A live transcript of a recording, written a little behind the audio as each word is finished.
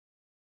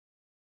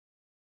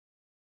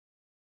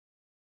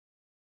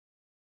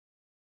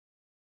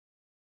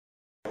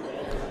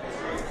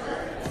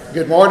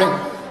Good morning.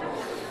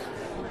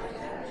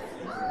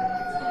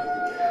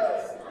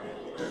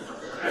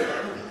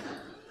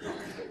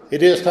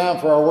 It is time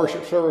for our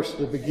worship service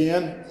to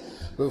begin.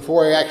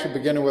 Before I actually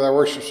begin with our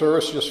worship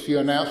service, just a few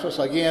announcements.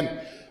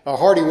 Again, a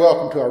hearty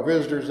welcome to our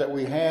visitors that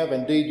we have.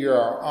 Indeed, you're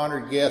our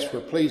honored guests.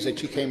 We're pleased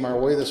that you came our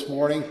way this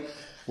morning.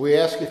 We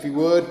ask if you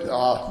would, there's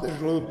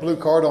a little blue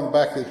card on the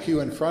back of the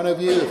pew in front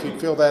of you. If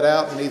you'd fill that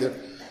out and either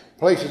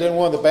place it in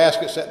one of the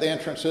baskets at the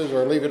entrances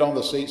or leave it on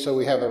the seat so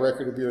we have a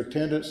record of your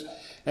attendance.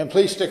 And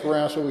please stick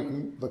around so we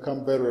can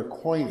become better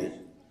acquainted.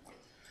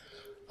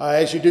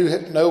 As you do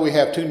know, we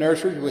have two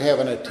nurseries. We have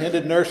an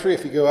attended nursery.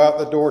 If you go out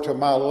the door to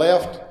my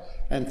left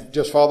and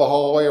just follow the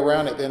hallway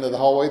around, at the end of the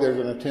hallway, there's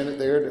an attendant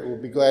there that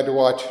will be glad to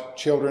watch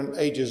children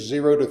ages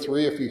 0 to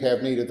 3 if you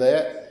have need of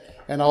that.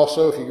 And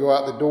also, if you go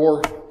out the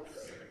door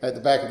at the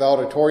back of the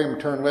auditorium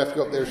and turn left,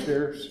 go up their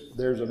stairs,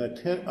 there's an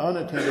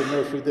unattended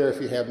nursery there if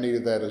you have need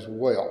of that as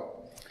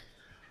well.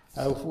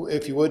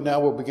 If you would, now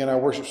we'll begin our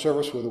worship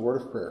service with a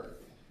word of prayer.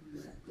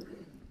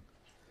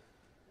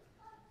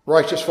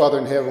 Righteous Father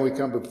in heaven, we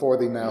come before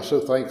Thee now, so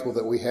thankful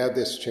that we have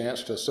this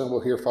chance to assemble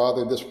here,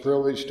 Father, this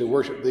privilege to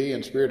worship Thee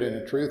in spirit and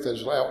in truth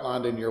as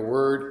outlined in Your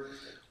Word.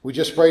 We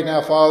just pray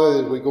now,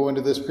 Father, as we go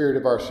into this period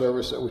of our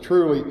service, that we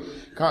truly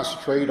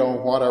concentrate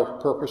on what our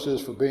purpose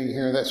is for being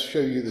here, and that's to show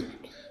You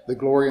the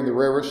glory and the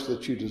reverence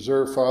that You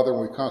deserve, Father,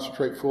 and we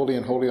concentrate fully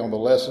and wholly on the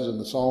lessons and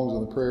the songs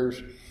and the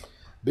prayers.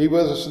 Be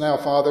with us now,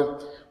 Father.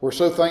 We're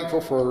so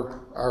thankful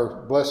for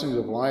our blessings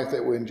of life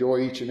that we enjoy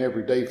each and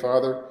every day,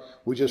 Father.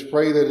 We just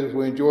pray that as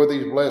we enjoy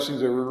these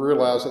blessings, that we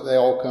realize that they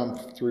all come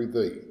through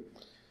Thee.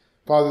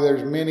 Father,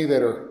 there's many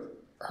that are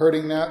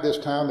hurting now at this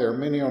time. There are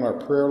many on our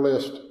prayer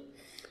list,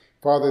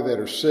 Father, that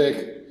are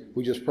sick.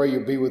 We just pray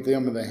You be with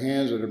them in the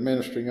hands that are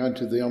ministering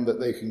unto them, that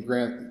they can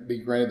be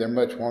granted their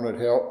much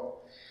wanted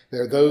help.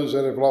 There are those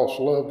that have lost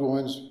loved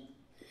ones.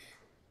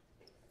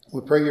 We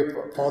pray,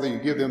 Father, You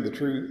give them the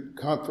true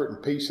comfort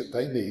and peace that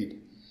they need.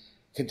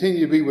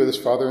 Continue to be with us,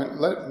 Father,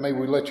 and may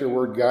we let Your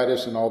Word guide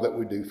us in all that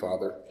we do,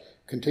 Father.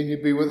 Continue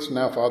to be with us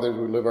now, Father, as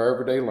we live our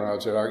everyday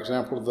lives, that our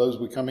example of those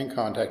we come in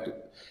contact with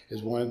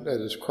is one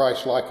that is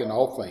Christ-like in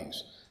all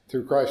things.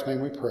 Through Christ's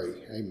name we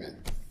pray.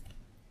 Amen.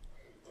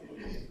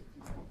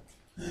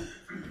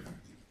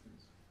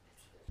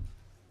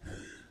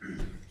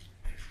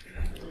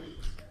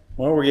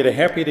 Well, we're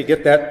happy to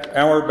get that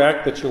hour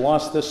back that you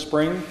lost this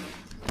spring.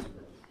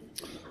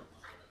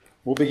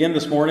 We'll begin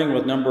this morning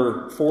with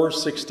number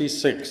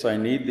 466, I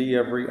Need Thee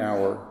Every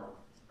Hour.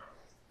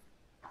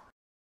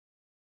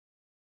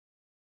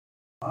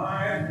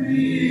 I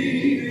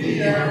need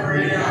Thee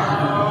every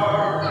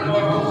hour,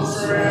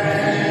 most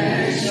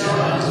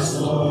gracious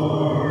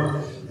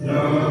Lord.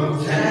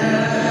 No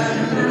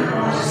tender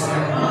voice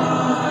like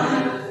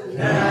mine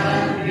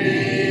can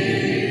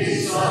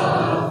peace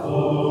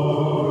afford.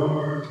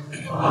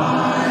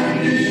 I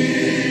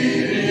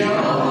need Thee, oh,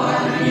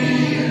 I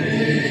need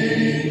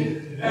Thee.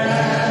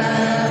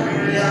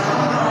 Every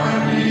hour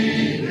I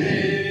need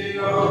Thee.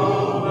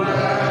 Oh,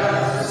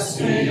 bless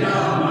me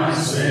now, my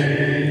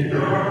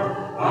Savior.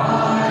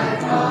 I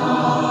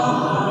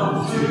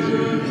come to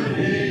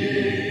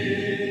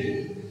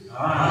Thee.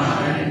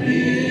 I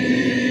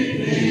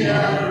need Thee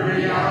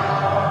every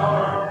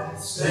hour.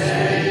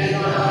 Stay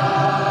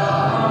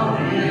Thou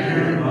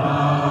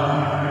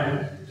nearby.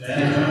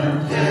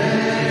 Temptations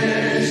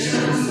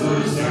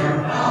lose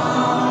their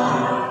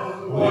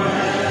power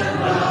when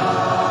Thou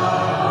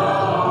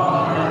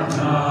art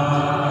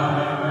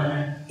nigh.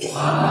 I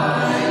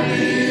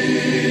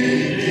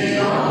need Thee,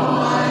 oh,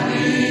 I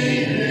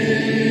need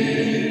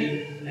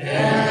Thee.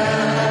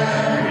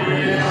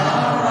 Every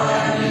hour I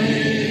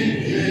need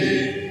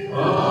Thee.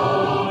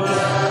 Oh,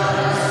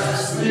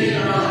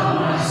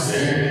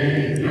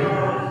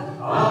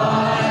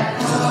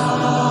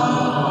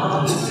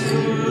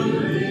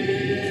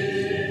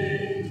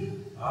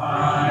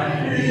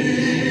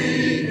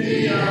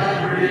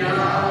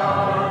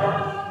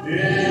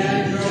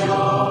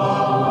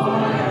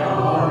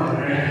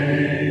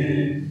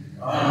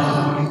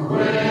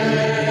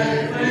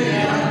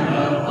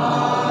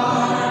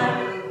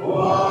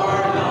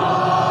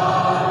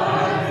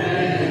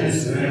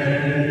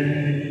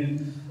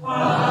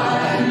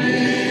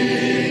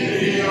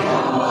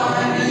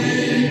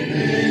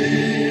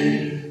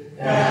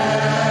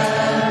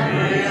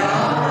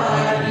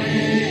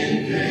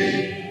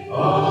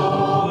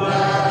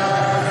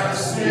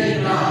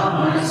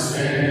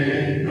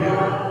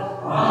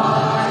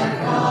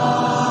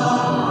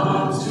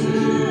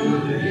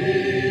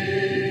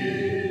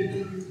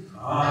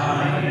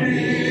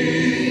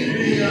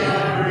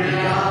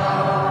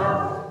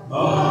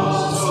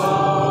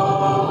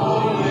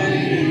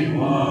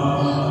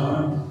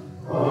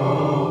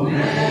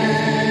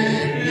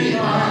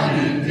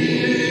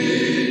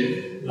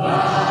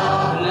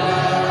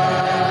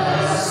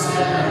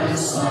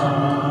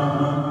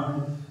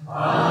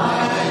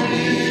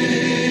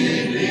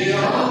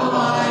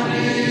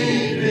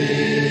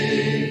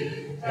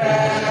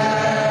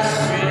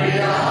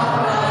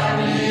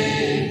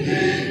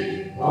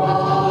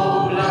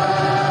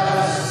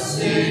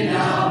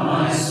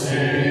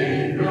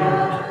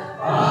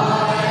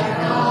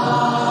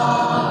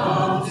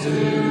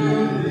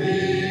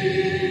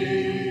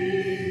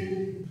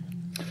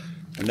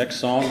 The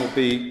next song will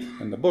be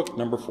in the book,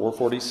 number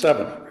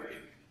 447,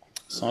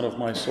 Son of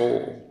My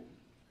Soul.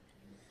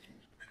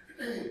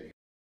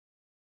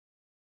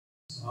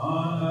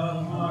 Son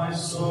of my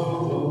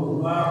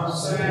soul, our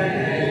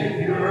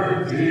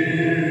Savior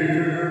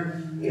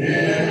dear,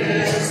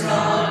 it is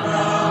not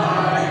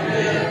night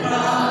if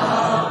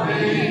thou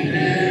be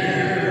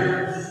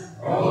near.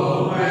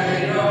 O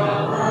may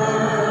a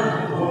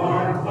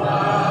earthborn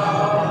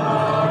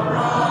cloud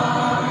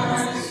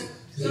arise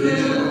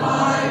to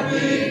hide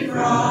thee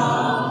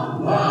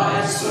from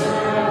thy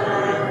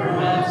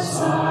servant's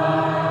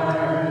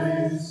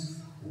eyes.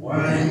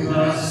 When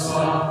the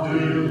soft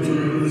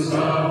dews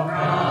of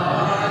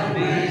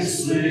kindly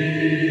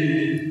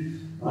sleep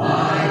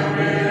my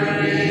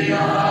weary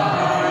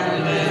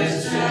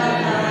eyelids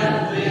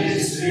gently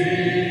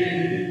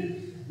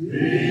sleep,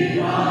 be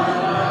my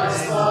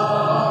last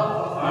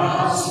love,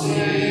 how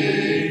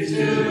sweet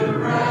to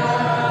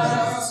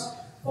rest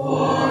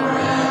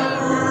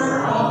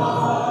forever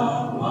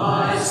on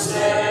my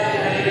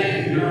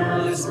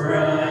Savior's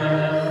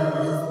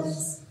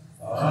breast.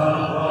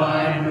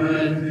 Abide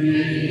with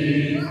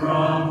me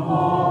from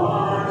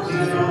morn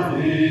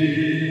till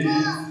eve,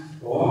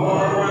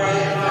 for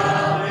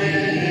without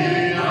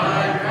thee I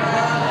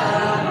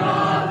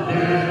cannot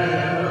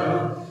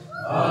live.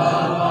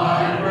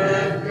 Abide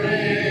with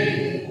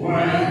me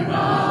when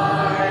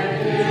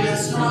night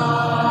is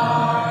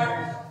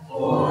nigh,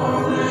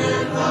 for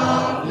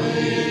without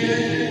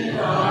thee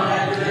I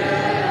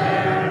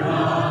dare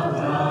not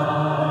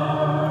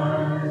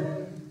die.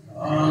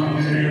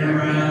 Come here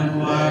and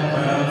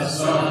bless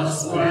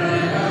us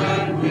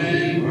when we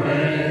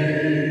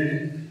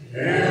wait,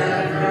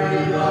 ere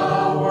through the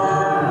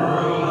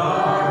world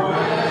our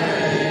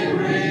way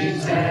we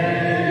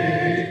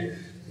take,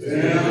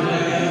 till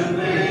in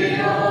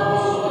the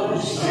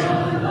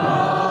ocean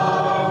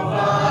of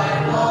thy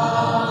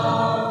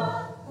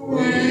love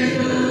we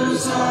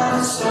lose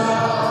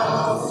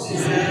ourselves in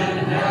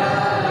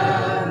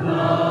heaven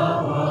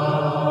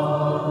above.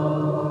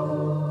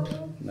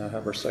 Now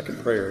have our second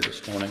prayer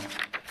this morning.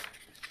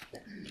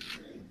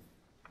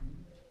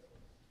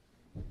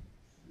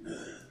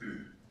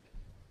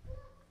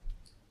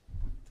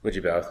 Would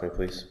you bow with me,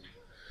 please?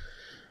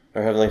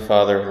 Our Heavenly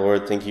Father,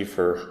 Lord, thank you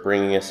for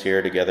bringing us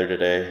here together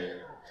today.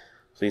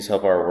 Please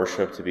help our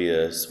worship to be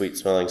a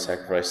sweet-smelling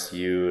sacrifice to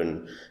you,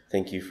 and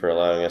thank you for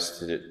allowing us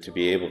to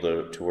be able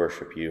to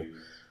worship you.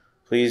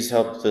 Please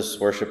help this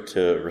worship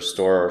to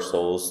restore our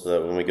souls so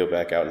that when we go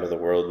back out into the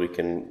world, we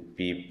can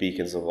be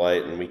beacons of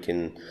light and we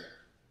can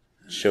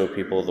show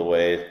people the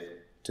way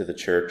to the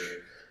church.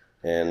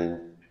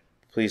 And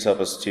please help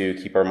us to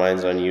keep our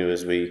minds on you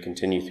as we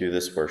continue through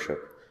this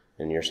worship.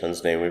 In your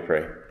Son's name we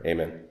pray.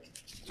 Amen.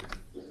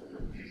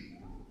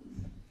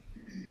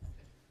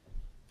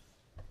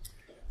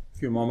 A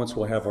few moments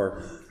we'll have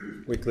our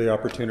weekly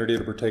opportunity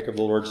to partake of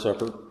the Lord's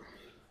Supper.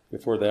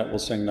 Before that, we'll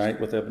sing Night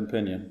with Evan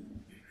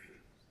Pinion.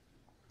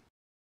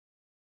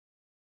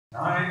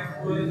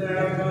 Night with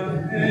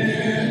Evan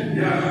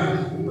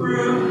Pinion,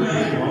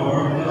 brooding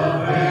o'er the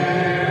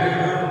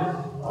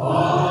vale,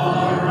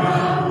 all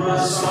around the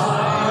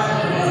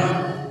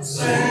silent,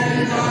 sing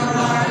the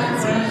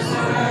night's wail.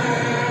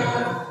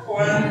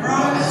 When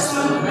Christ,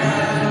 the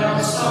man of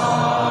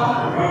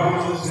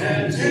sorrows,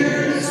 and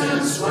tears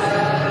and sweat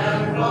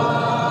and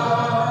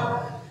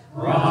blood,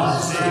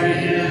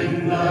 prostrate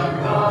in the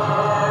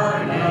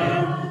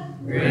garden,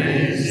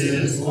 raised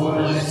his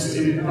voice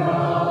to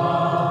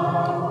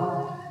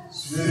God.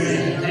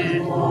 Sweetly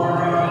for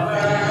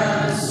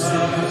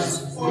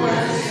offenses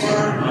which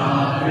were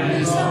not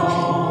his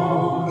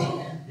own,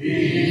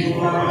 he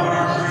for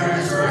our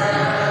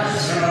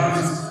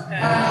transgressions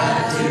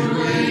had to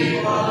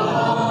leave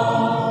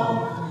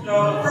alone.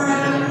 No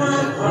friend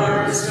with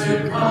words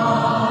to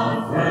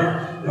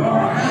comfort,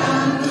 nor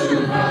hand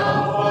to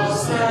help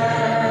was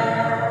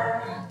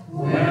there.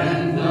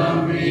 When the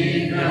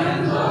meek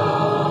and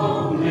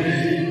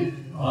lowly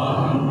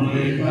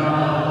humbly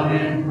bowed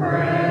in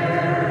prayer.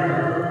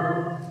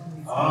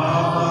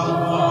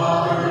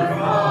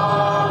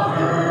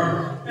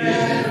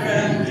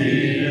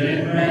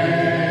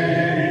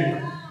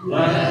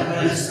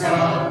 This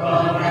cup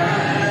of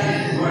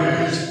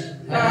anguish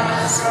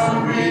pass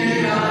from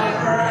me, I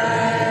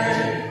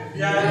pray.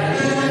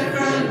 Yet if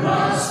it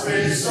must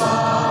be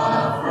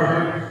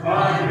suffered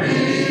by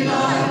me,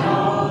 thine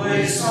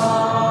only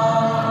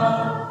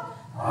Son,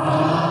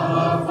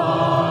 Abba,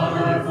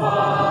 Father,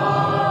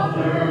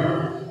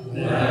 Father,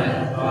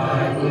 let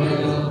thy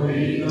will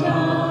be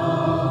done.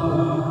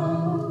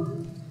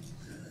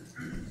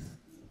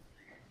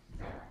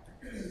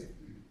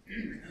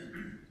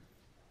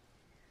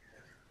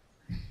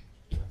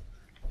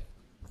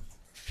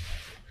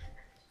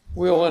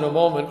 We'll in a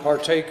moment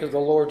partake of the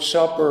Lord's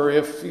Supper.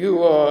 If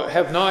you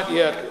have not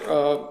yet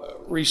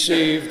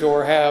received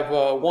or have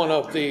one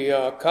of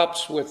the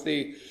cups with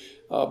the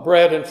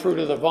bread and fruit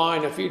of the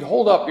vine, if you'd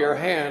hold up your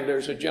hand,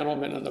 there's a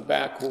gentleman in the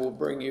back who will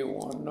bring you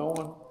one. No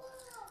one?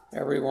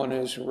 Everyone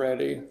is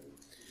ready.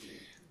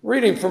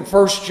 Reading from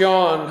 1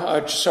 John,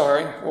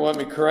 let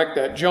me correct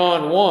that,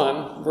 John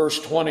 1, verse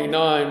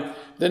 29.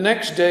 The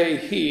next day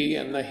he,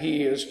 and the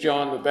he is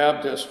John the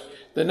Baptist,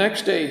 the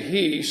next day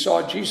he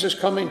saw Jesus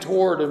coming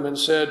toward him and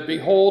said,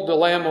 Behold the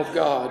Lamb of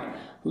God,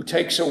 who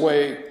takes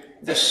away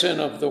the sin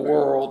of the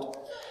world.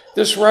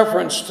 This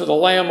reference to the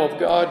Lamb of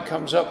God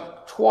comes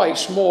up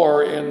twice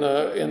more in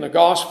the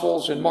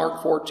Gospels, in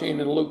Mark 14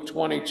 and Luke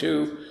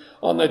 22,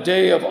 on the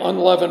day of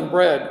unleavened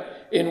bread,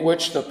 in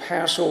which the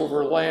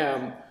Passover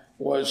lamb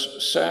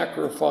was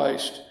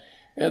sacrificed.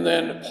 And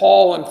then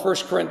Paul in 1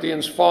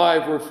 Corinthians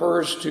 5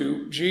 refers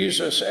to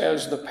Jesus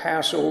as the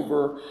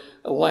Passover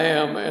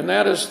lamb. And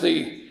that is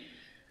the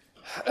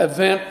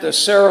event, the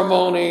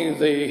ceremony,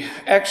 the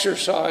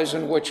exercise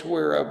in which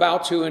we're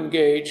about to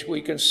engage.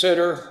 We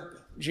consider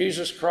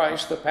Jesus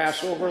Christ the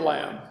Passover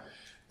lamb,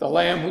 the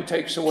lamb who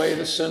takes away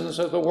the sins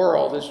of the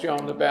world, as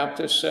John the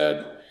Baptist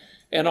said.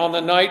 And on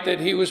the night that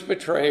he was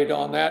betrayed,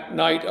 on that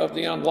night of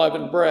the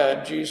unleavened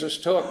bread, Jesus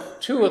took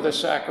two of the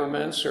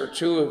sacraments, or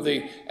two of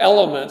the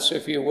elements,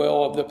 if you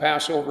will, of the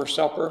Passover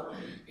supper.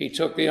 He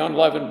took the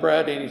unleavened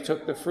bread and he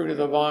took the fruit of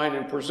the vine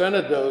and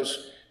presented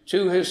those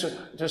to his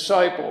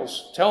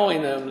disciples,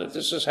 telling them that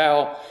this is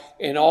how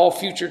in all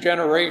future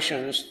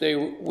generations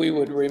we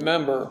would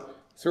remember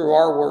through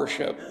our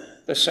worship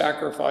the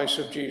sacrifice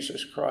of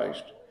Jesus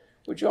Christ.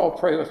 Would you all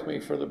pray with me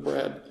for the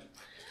bread?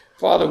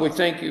 Father, we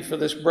thank you for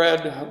this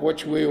bread, of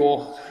which we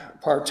will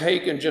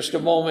partake in just a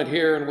moment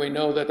here, and we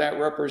know that that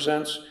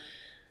represents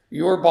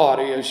your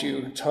body, as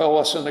you tell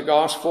us in the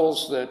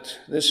Gospels, that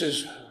this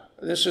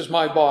is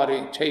my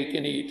body, take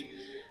and eat,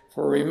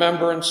 for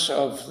remembrance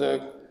of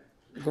the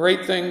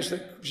great things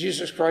that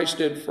Jesus Christ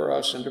did for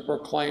us and to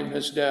proclaim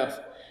his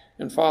death.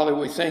 And Father,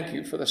 we thank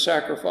you for the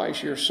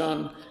sacrifice your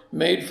Son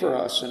made for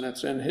us, and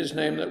it's in his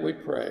name that we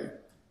pray.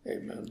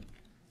 Amen.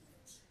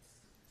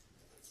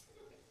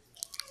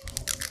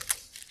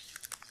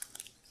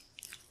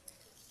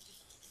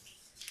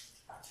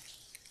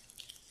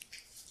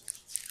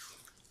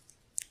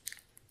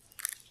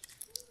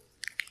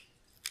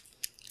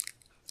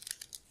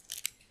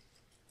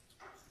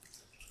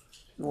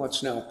 And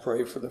let's now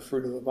pray for the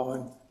fruit of the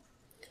vine.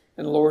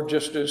 And Lord,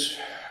 just as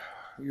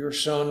your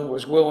Son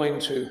was willing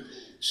to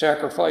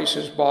sacrifice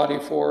his body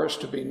for us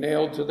to be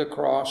nailed to the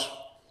cross,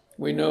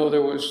 we know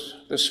there was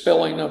the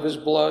spilling of his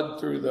blood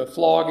through the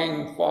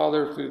flogging,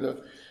 Father, through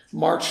the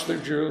march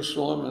through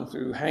Jerusalem and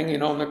through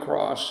hanging on the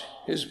cross.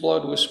 His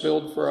blood was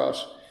spilled for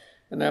us,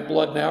 and that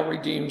blood now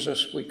redeems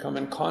us. We come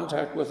in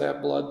contact with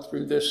that blood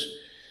through this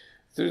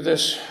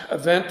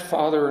event,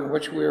 Father, in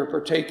which we are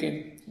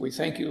partaking. We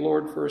thank you,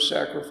 Lord, for his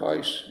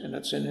sacrifice, and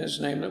it's in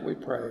his name that we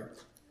pray.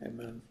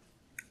 Amen.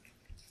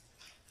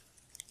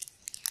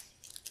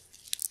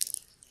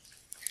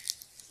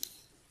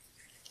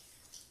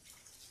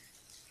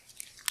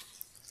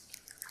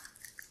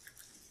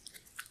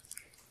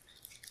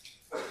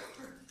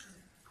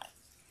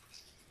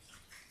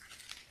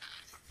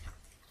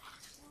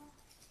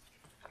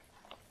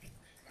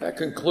 That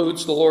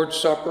concludes the Lord's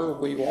Supper.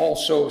 We will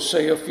also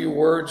say a few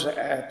words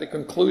at the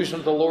conclusion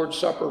of the Lord's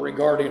Supper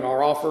regarding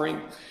our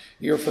offering.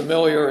 You're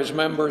familiar as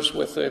members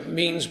with the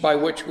means by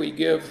which we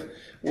give.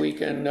 We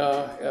can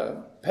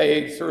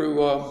pay through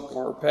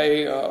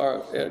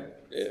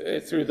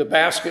through the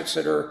baskets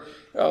that are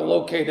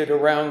located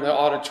around the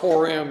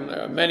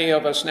auditorium. Many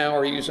of us now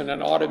are using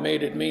an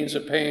automated means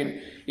of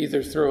paying,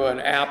 either through an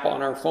app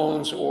on our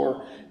phones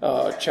or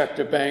check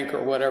to bank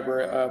or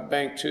whatever,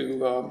 bank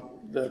to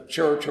the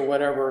church or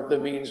whatever the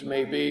means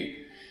may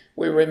be.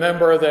 We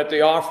remember that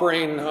the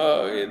offering,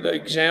 the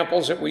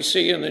examples that we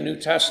see in the New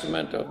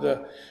Testament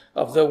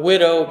of the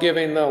widow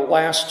giving the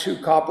last 2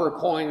 copper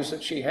coins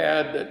that she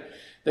had,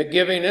 that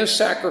giving is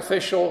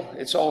sacrificial.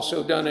 It's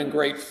also done in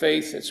great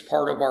faith. It's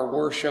part of our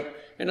worship,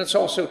 and it's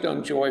also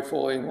done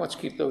joyfully. And let's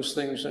keep those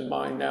things in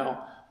mind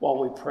now while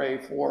we pray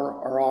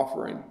for our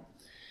offering.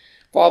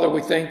 Father,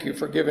 we thank you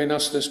for giving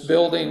us this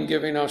building,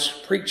 giving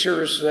us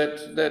preachers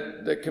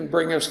that can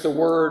bring us the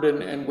word,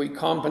 and we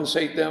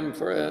compensate them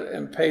for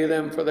and pay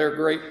them for their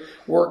great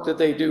work that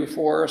they do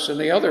for us, and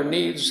the other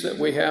needs that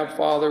we have,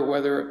 Father,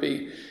 whether it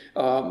be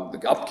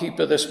the upkeep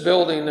of this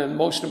building, and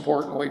most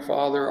importantly,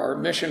 Father, our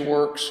mission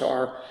works,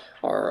 our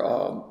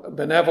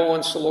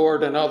benevolence,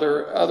 Lord, and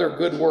other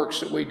good works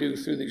that we do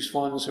through these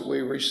funds that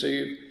we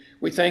receive.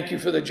 We thank you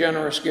for the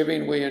generous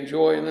giving we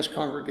enjoy in this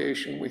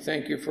congregation. We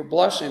thank you for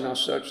blessing us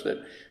such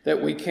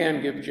that we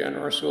can give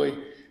generously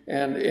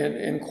and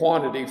in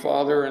quantity,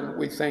 Father, and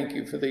we thank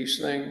you for these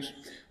things.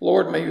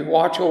 Lord, may you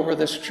watch over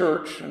this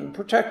church and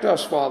protect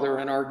us, Father,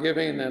 in our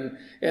giving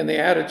and the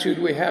attitude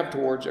we have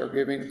towards our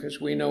giving,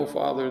 because we know,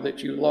 Father,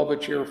 that you love a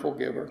cheerful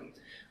giver.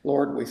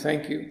 Lord, we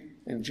thank you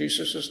in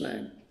Jesus'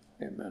 name.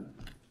 Amen.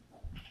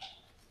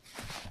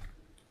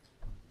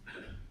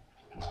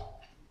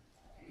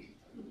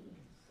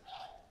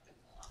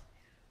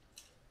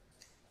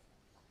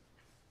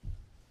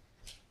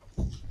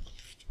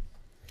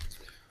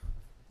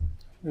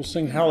 We'll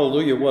sing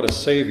Hallelujah, What a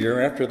Savior.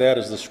 After that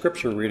is the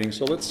scripture reading.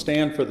 So let's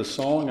stand for the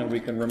song, and we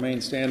can remain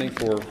standing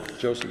for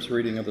Joseph's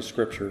reading of the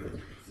scripture.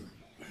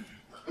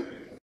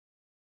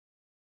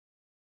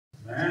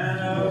 and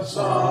of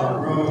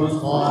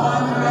sorrows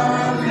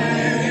wanderer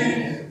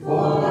made,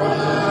 for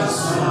the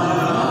Son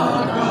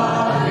of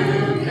God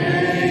who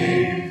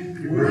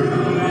came,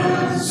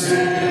 ruined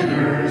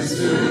sinners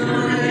to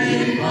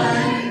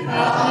reclaim.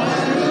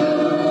 Hallelujah,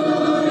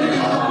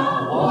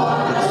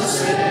 what a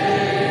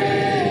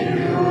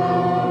Savior!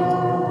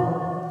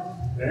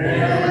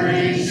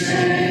 Bearing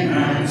shame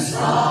and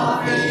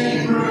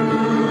scoffing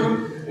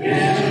rude,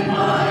 in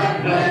my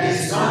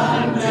place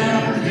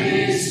condemned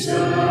he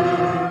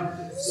stood,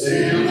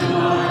 sealed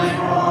my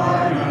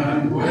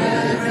pardon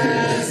with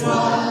his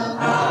blood.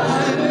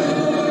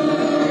 Hallelujah,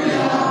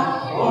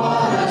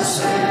 what a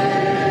Savior!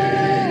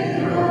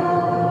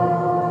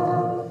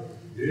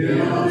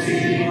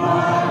 Guilty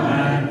harm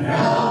and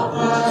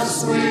helpless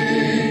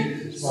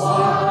we,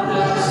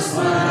 spotless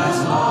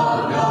Lamb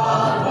of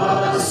God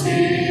was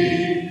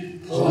he,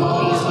 full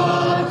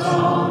of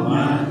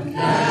atonement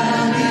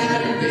can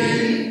it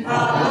be?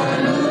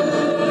 Hallelujah,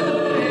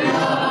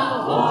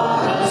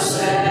 what a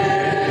Savior!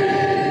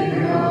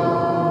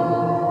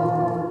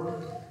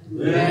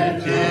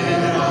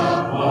 Lifted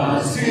up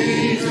was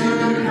he to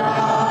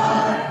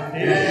die,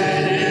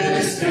 it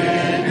is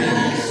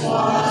finished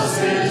was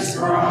his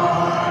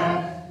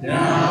cry,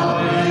 now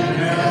in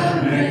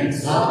heaven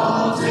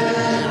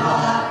exalted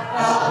high.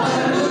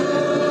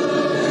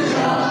 Hallelujah,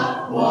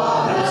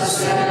 what a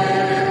Savior!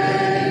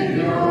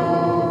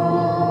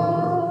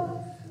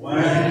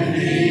 When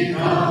he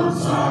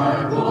comes,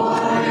 our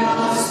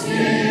glorious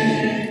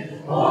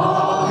King,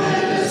 all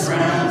his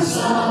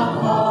ransom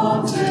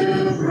home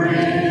to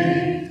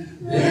bring,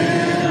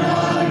 then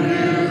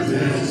anew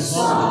this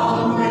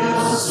song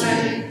we'll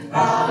sing.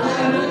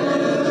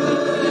 Hallelujah,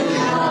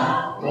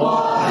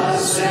 what a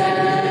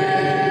Savior!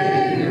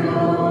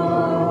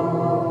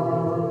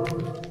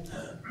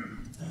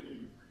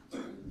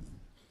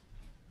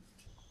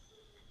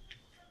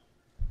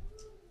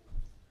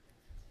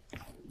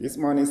 This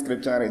morning's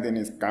scripture reading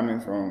is coming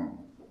from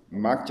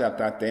Mark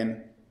chapter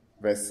 10,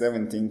 verse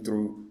 17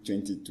 through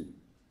 22.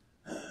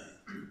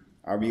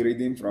 I'll be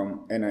reading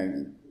from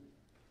NIV.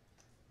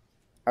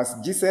 As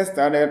Jesus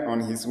started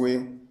on his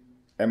way,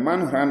 a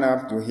man ran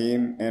up to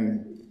him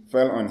and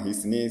fell on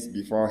his knees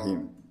before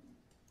him.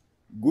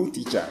 "Good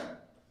teacher,"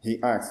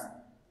 he asked,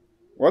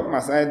 "what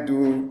must I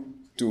do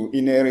to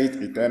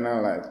inherit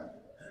eternal life?"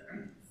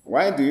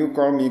 "Why do you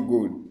call me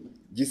good?"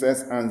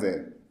 Jesus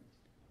answered.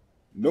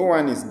 "No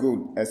one is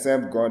good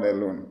except God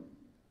alone.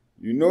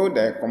 You know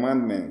the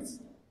commandments.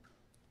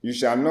 You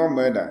shall not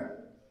murder.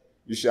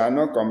 You shall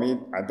not commit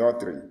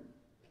adultery.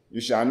 You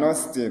shall not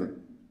steal.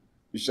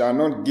 You shall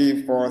not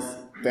give false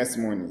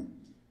testimony.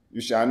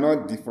 You shall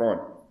not defraud.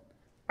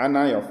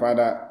 Honor your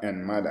father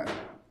and mother."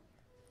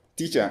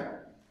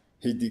 "Teacher,"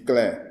 he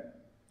declared,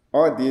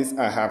 "all this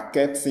I have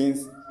kept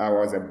since I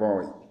was a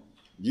boy."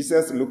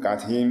 Jesus looked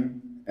at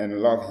him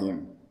and loved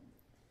him.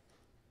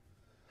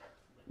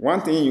 "One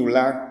thing you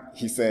lack,"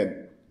 he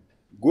said.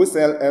 "Go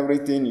sell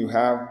everything you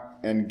have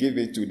and give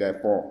it to the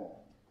poor,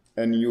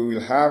 and you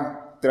will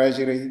have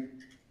treasury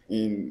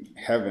in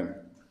heaven.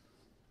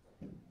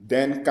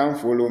 Then come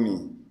follow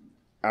me."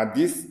 At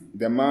this,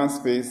 the man's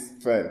face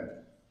fell.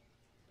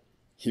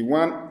 He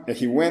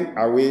went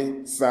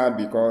away sad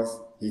because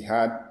he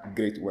had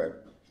great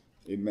wealth.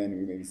 Amen.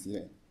 We may be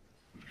seated.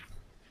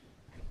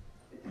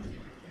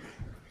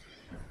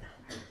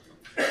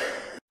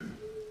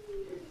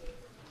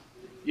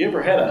 You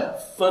ever had a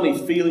funny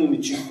feeling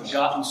that you've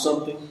forgotten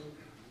something?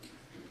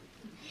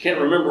 Can't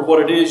remember what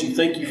it is you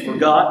think you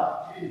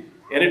forgot,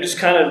 and it just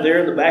kind of there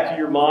in the back of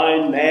your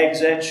mind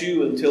nags at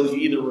you until you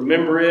either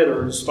remember it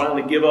or just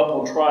finally give up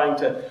on trying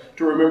to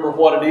remember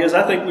what it is.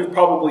 I think we've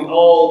probably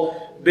all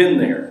been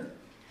there.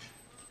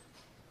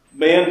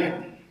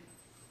 Man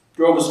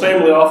drove his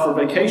family off for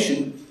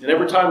vacation, and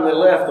every time they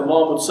left, the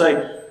mom would say,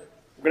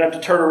 "We're going to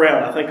have to turn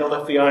around. I think I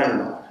left the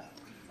iron on."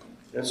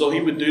 And so he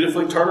would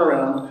dutifully turn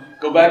around,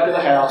 go back to the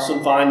house,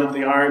 and find that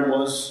the iron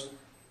was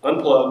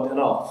unplugged and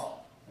off.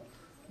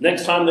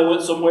 Next time they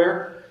went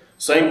somewhere,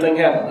 same thing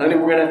happened. "Honey,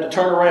 we're going to have to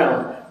turn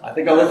around. I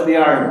think I left the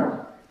iron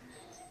on."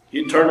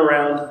 He'd turn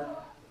around,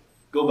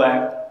 go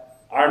back,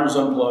 iron was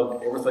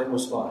unplugged, everything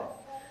was fine.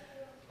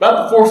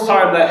 About the fourth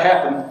time that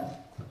happened,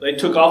 they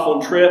took off on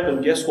trip,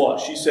 and guess what?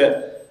 She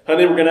said,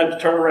 "Honey, we're going to have to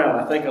turn around.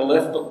 I think I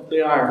left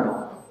the iron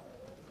on."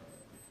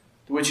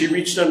 To which he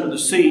reached under the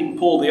seat and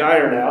pulled the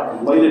iron out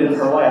and laid it in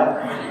her lap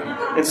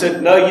and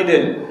said, "No, you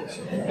didn't."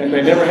 And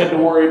they never had to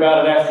worry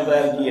about it after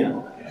that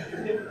again.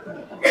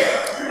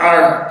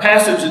 Our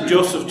passage that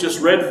Joseph just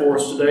read for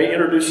us today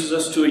introduces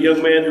us to a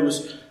young man who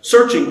was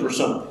searching for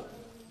something.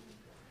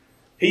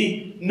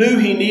 He knew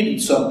he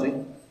needed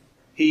something.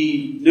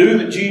 He knew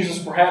that Jesus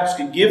perhaps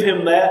could give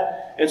him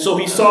that, and so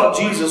he sought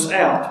Jesus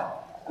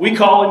out. We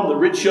call him the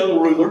rich young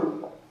ruler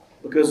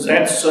because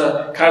that's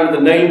kind of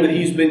the name that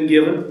he's been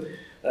given.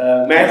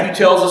 Matthew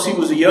tells us he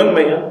was a young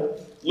man.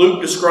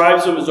 Luke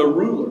describes him as a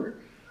ruler,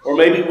 or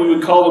maybe we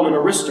would call him an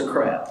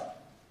aristocrat.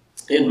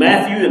 In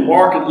Matthew and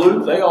Mark and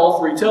Luke, they all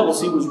three tell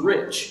us he was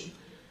rich.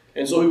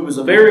 And so he was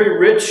a very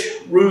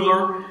rich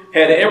ruler,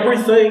 had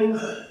everything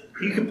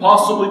he could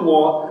possibly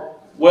want: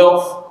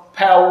 wealth,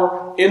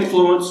 power,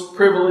 influence,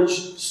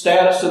 privilege,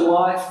 status in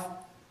life.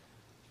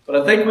 But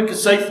I think we could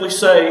safely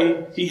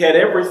say he had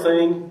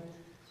everything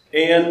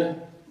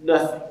and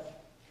nothing,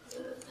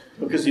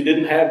 because he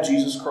didn't have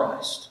Jesus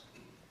Christ.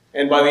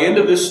 And by the end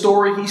of this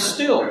story, he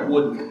still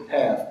wouldn't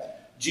have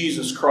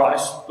Jesus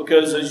Christ,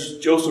 because as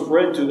Joseph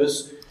read to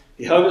us,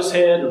 he hung his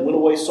head and went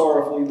away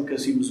sorrowfully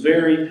because he was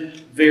very,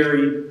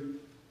 very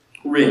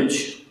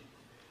rich.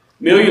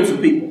 Millions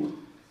of people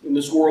in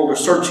this world are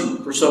searching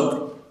for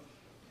something.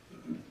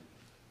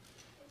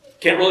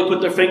 Can't really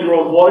put their finger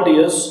on what it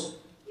is,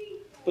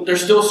 but they're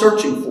still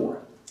searching for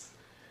it.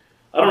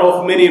 I don't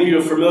know if many of you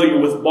are familiar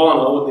with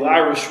Bono and the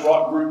Irish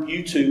rock group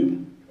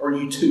U2, or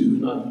U2,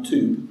 not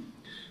YouTube.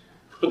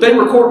 But they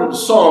recorded a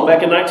song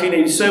back in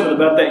 1987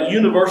 about that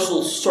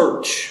universal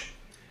search.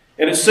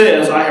 And it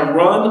says, "I have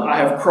run, I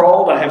have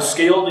crawled, I have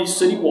scaled these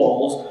city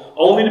walls,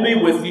 only to be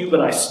with you, but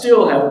I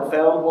still haven't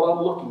found what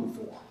I'm looking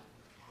for."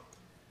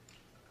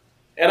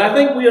 And I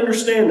think we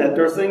understand that.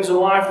 There are things in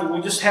life that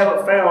we just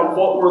haven't found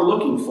what we're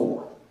looking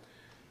for.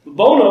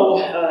 Bono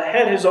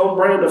had his own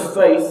brand of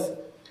faith,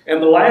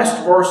 and the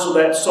last verse of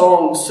that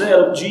song said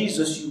of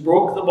Jesus, "You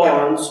broke the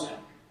bonds,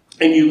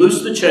 and you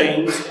loosed the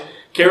chains,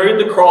 carried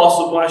the cross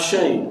of my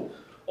shame.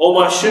 Oh,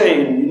 my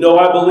shame, you know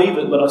I believe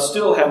it, but I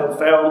still haven't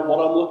found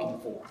what I'm looking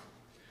for."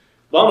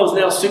 Bono's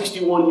now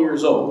 61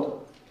 years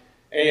old,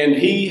 and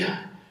he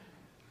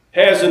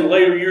has in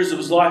later years of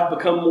his life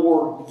become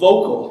more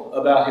vocal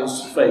about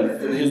his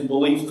faith and his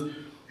belief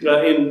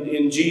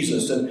in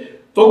Jesus. And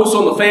Focus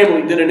on the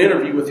Family did an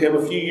interview with him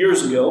a few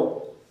years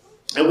ago,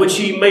 in which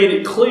he made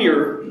it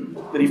clear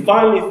that he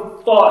finally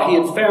thought he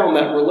had found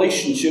that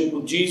relationship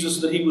with Jesus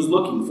that he was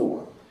looking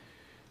for.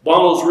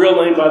 Bono's real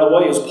name, by the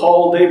way, is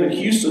Paul David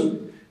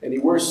Hewson, and he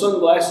wears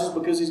sunglasses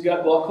because he's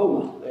got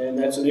glaucoma, and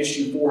that's an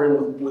issue for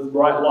him with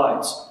bright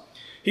lights.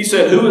 He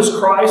said, "Who is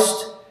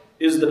Christ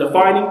is the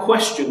defining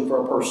question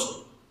for a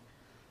person.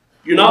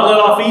 You're not let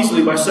off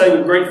easily by saying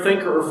a great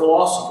thinker or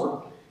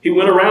philosopher. He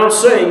went around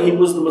saying he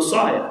was the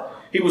Messiah.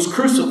 He was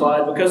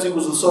crucified because he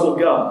was the Son of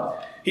God.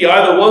 He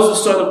either was the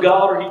Son of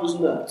God or he was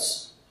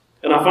nuts.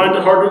 And I find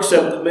it hard to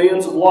accept that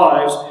millions of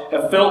lives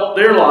have felt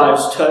their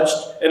lives touched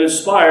and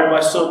inspired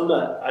by some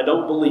nut. I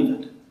don't believe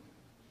it."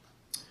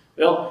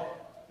 Well,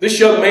 this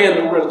young man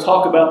that we're going to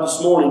talk about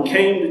this morning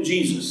came to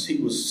Jesus. He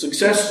was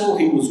successful.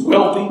 He was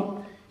wealthy.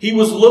 He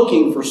was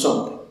looking for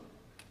something.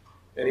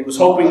 And he was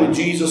hoping that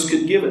Jesus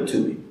could give it to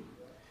him.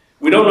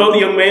 We don't know the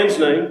young man's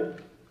name.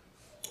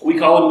 We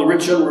call him the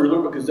rich young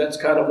ruler because that's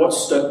kind of what's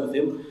stuck with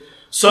him.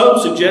 Some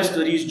suggest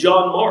that he's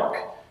John Mark,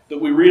 that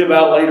we read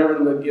about later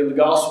in the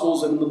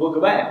Gospels and in the book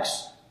of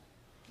Acts.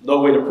 No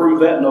way to prove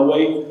that, no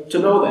way to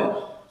know that.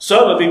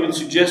 Some have even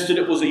suggested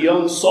it was a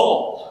young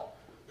Saul,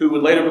 who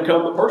would later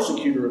become the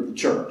persecutor of the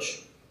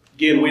church.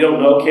 Again, we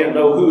don't know, can't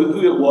know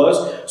who it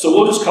was, so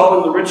we'll just call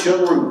him the rich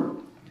young ruler.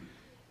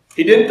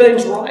 He did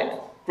things right,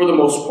 for the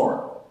most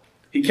part.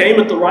 He came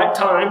at the right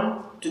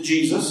time to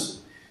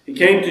Jesus. He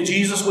came to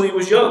Jesus when he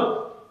was young.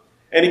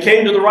 And he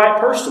came to the right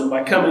person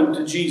by coming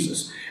to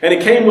Jesus. And he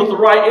came with the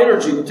right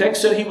energy. The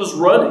text said he was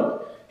running.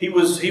 He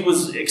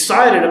was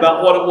excited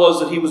about what it was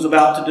that he was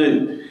about to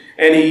do.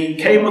 And he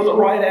came with the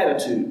right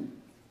attitude.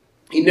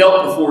 He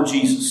knelt before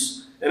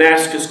Jesus and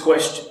asked his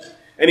question.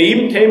 And he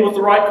even came with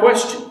the right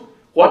question.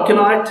 What can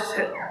I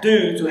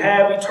do to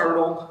have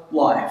eternal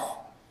life?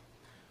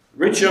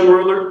 The rich young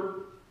ruler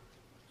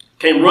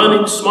came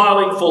running,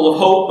 smiling, full of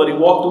hope, but he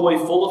walked away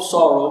full of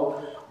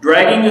sorrow,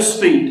 dragging his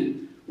feet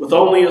with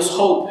only his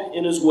hope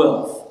in his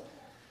wealth.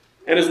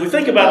 And as we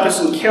think about this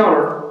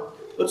encounter,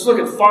 let's look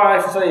at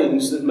 5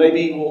 things that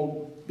maybe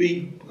will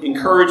be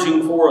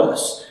encouraging for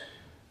us.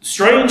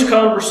 Strange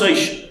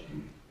conversation.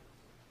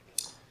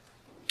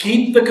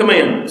 Keep the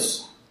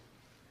commandments.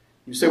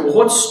 You say, well,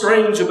 what's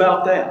strange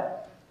about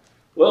that?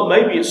 Well,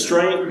 maybe it's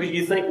strange because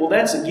you think, well,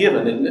 that's a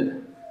given, isn't it?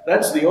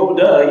 That's the oh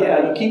duh,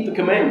 yeah, you keep the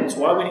commandments.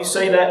 Why would he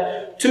say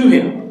that to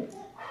him?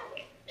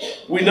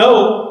 We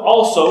know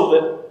also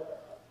that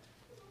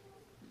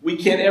we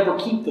can't ever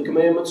keep the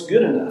commandments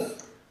good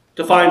enough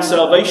to find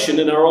salvation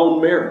in our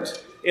own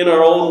merit, in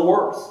our own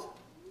worth.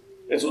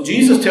 And so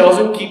Jesus tells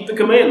him, keep the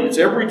commandments.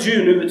 Every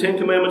Jew knew the 10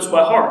 commandments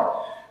by heart.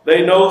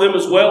 They know them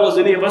as well as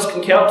any of us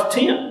can count to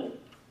 10.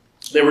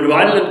 They were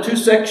divided into 2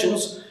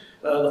 sections.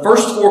 The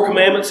first 4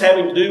 commandments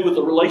having to do with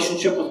the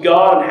relationship with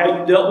God and how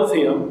you dealt with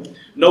Him.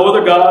 No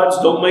other gods,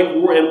 don't make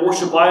war and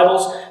worship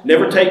idols,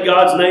 never take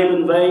God's name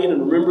in vain,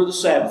 and remember the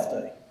Sabbath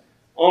day.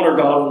 Honor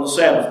God on the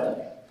Sabbath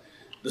day.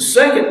 The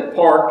second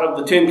part of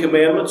the 10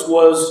 commandments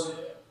was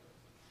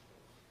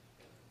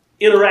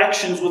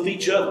interactions with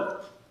each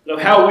other,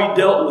 of how we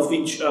dealt with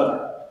each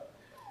other.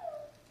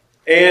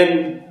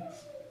 And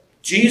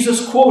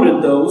Jesus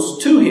quoted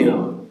those to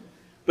him,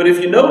 but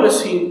if you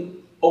notice, he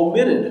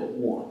omitted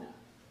one.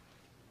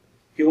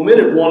 He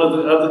omitted one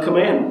of the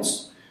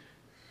commandments.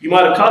 You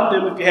might have caught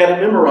them if you had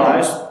it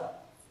memorized.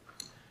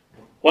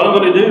 What I'm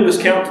going to do is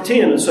count to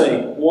 10 and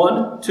say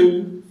 1,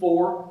 2,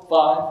 4,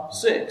 5,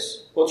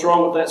 6. What's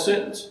wrong with that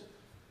sentence?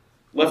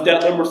 Left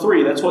out number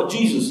 3. That's what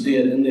Jesus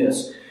did in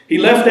this. He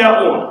left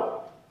out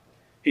one.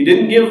 He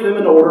didn't give them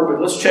an order,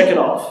 but let's check it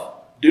off.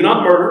 Do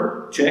not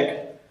murder,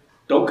 check.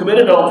 Don't commit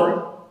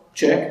adultery,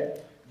 check.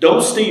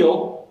 Don't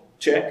steal,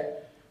 check.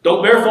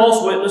 Don't bear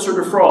false witness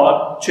or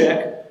defraud,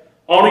 check.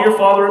 Honor your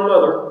father and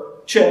mother,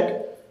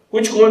 check.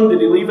 Which one did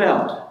he leave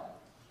out?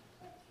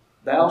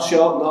 Thou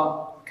shalt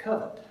not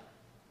covet.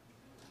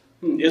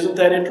 Isn't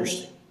that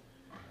interesting?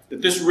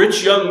 That this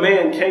rich young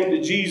man came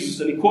to Jesus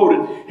and he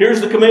quoted,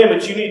 here's the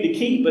commandments you need to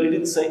keep, but he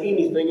didn't say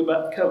anything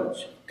about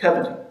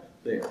coveting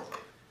there.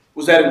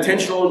 Was that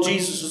intentional on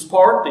Jesus'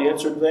 part? The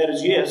answer to that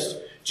is yes.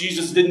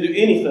 Jesus didn't do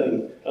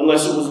anything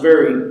unless it was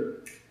very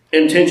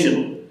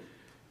intentional.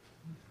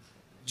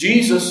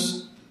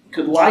 Jesus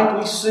could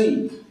likely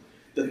see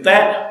that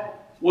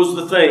that was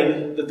the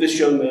thing that this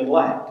young man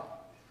lacked.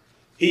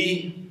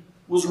 He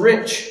was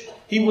rich.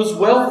 He was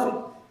wealthy.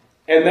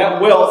 And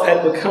that wealth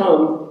had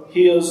become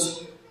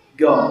his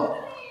God.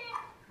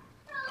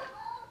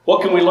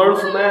 What can we learn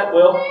from that?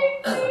 Well,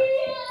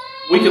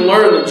 we can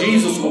learn that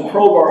Jesus will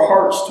probe our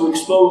hearts to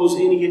expose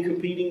any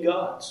competing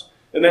gods.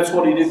 And that's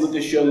what he did with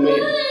this young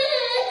man.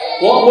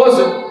 What was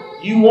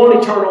it? You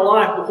want eternal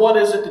life, but what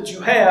is it that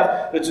you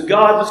have that's a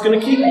God that's going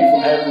to keep you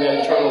from having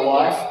that eternal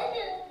life?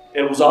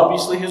 And it was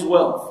obviously his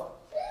wealth.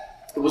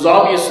 It was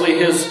obviously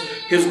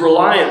his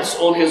reliance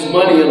on his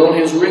money and on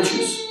his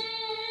riches.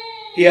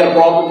 He had a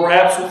problem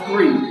perhaps with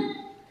greed.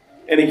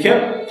 And he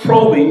kept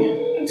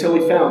probing until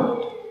he found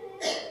it.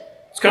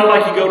 It's kind of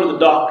like you go to the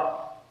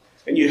doctor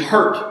and you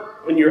hurt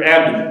on your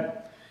abdomen.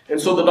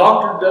 And so the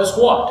doctor does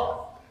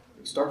what?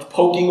 He starts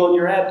poking on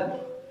your abdomen.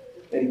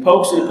 And he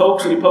pokes and he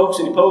pokes and he pokes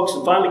and he pokes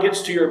and finally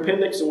gets to your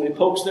appendix. And when he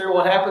pokes there,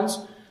 what happens?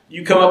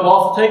 You come up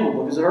off the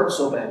table because it hurts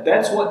so bad.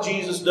 That's what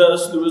Jesus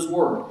does through his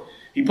word.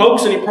 He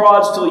pokes and he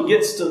prods till he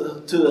gets to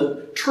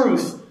the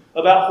truth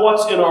about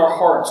what's in our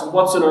hearts and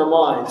what's in our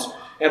minds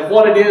and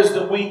what it is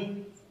that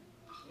we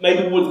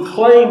maybe would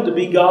claim to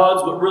be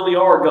gods but really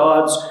are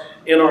gods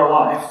in our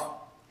life.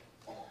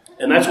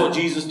 And that's what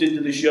Jesus did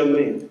to this young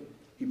man.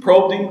 He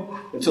probed him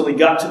until he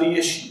got to the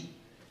issue.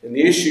 And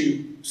the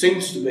issue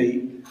seems to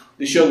be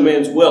this young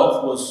man's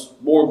wealth was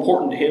more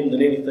important to him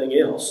than anything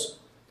else.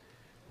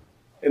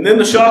 And then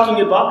the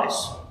shocking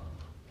advice.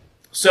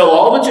 Sell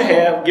all that you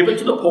have, give it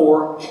to the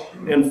poor,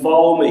 and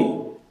follow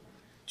me.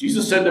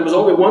 Jesus said there was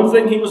only one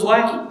thing he was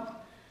lacking.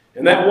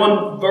 And that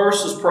one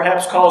verse has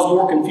perhaps caused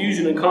more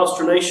confusion and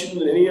consternation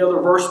than any other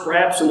verse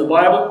perhaps in the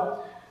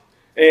Bible.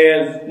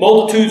 And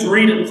multitudes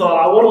read it and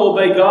thought, I want to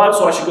obey God,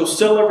 so I should go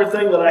sell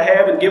everything that I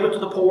have and give it to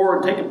the poor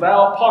and take a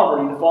vow of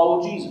poverty to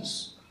follow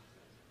Jesus.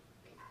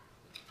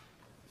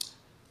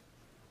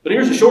 But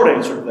here's the short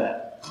answer to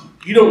that.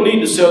 You don't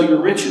need to sell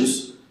your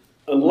riches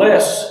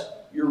unless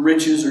your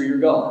riches are your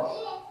God.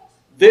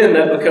 Then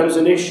that becomes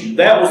an issue.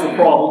 That was the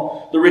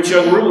problem the rich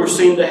young ruler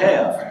seemed to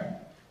have.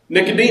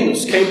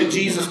 Nicodemus came to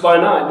Jesus by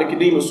night.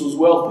 Nicodemus was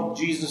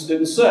wealthy. Jesus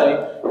didn't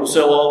say, go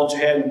sell all that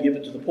you had and give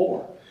it to the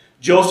poor.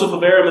 Joseph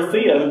of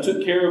Arimathea, who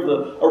took care of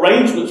the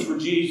arrangements for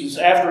Jesus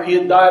after he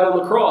had died on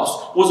the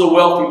cross, was a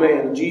wealthy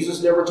man. And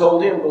Jesus never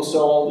told him, go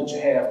sell all that you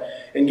have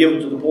and give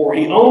it to the poor.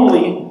 He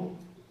only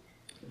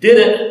did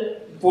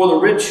it for the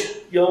rich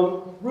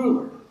young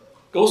ruler.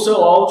 Go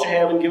sell all that you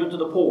have and give it to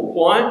the poor.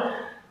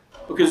 Why?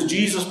 Because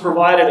Jesus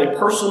provided a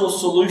personal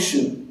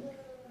solution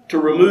to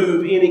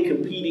remove any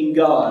competing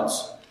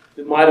gods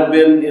that might have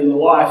been in the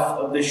life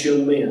of this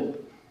young man.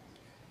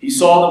 He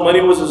saw that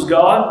money was his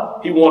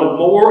God. He wanted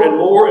more and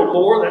more and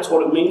more. That's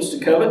what it means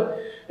to covet.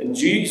 And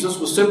Jesus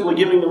was simply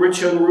giving the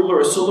rich young ruler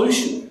a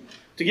solution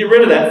to get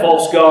rid of that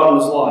false god in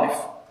his life.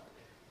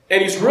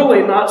 And he's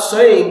really not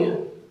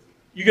saying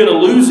you're going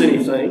to lose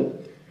anything.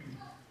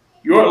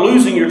 You aren't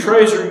losing your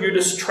treasure. You're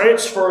just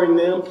transferring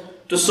them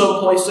to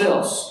someplace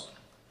else.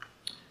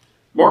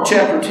 Mark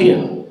chapter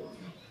 10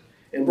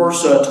 and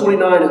verse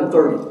 29 and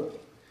 30.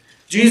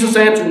 Jesus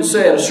answered and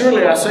said,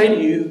 surely I say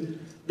to you,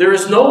 there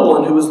is no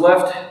one who has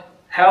left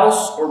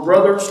house or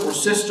brothers or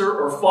sister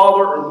or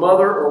father or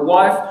mother or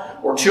wife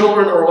or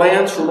children or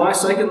lands for my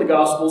sake in the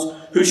Gospels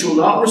who shall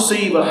not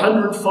receive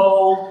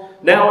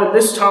 100-fold now in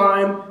this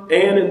time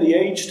and in the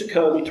age to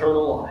come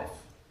eternal life.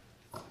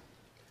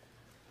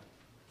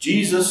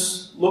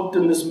 Jesus looked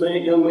in this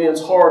young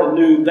man's heart and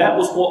knew that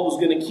was what was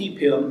going to keep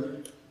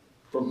him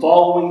from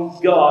following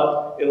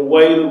God in a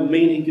way that would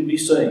mean he could be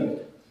saved.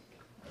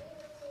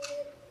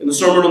 In the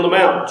Sermon on the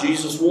Mount,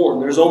 Jesus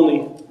warned, there's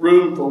only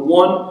room for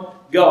one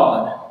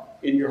God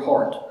in your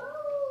heart.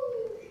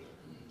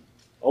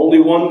 Only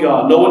one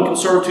God. No one can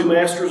serve two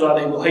masters. Either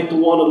he will hate the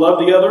one and love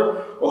the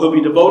other, or he'll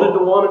be devoted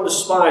to one and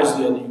despise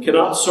the other. You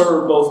cannot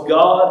serve both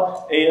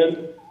God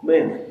and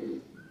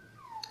mammon.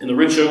 And the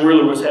rich young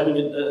ruler was having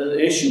an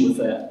issue with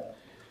that.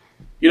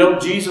 You know,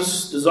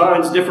 Jesus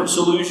designs different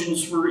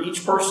solutions for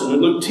each person. In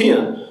Luke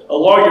 10, a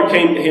lawyer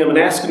came to him and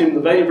asked him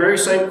the very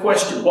same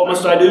question. What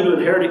must I do to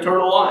inherit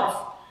eternal life?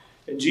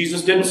 And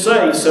Jesus didn't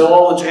say, sell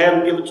all that you have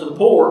and give it to the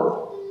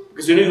poor,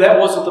 because he knew that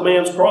wasn't the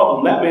man's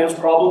problem. That man's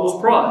problem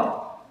was pride.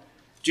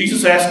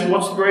 Jesus asked him,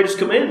 what's the greatest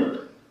commandment?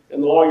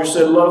 And the lawyer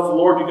said, love the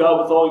Lord your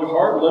God with all your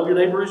heart and love your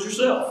neighbor as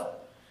yourself.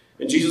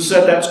 And Jesus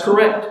said, that's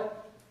correct.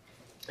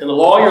 And the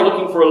lawyer,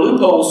 looking for a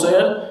loophole,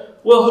 said,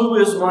 well, who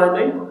is my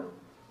neighbor?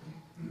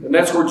 And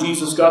that's where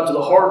Jesus got to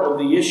the heart of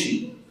the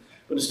issue.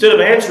 But instead of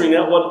answering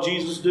that, what did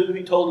Jesus do?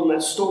 He told him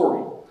that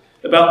story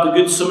about the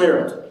Good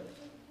Samaritan,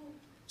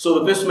 so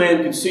that this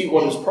man could see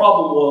what his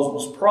problem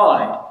was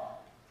pride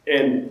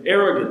and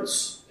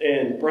arrogance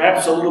and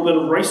perhaps a little bit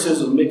of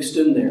racism mixed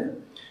in there.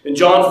 In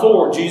John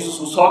 4, Jesus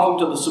was talking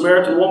to the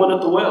Samaritan woman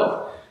at the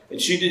well, and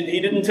he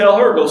didn't tell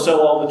her, go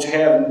sell all that you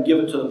have and give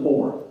it to the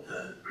poor.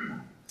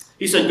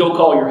 He said, go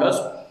call your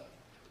husband.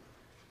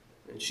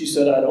 And she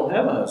said, I don't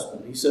have a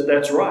husband. He said,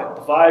 that's right.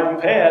 The 5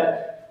 you've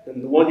had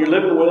and the one you're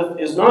living with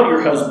is not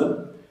your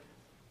husband.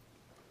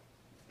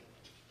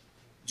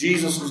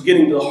 Jesus was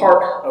getting to the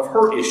heart of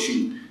her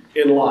issue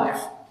in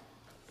life,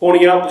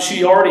 pointing out that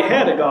she already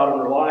had a God in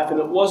her life, and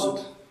it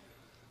wasn't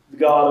the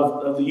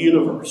God of the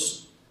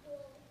universe.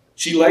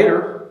 She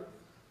later,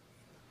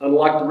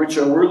 unlike the rich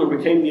young ruler,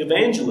 became the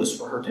evangelist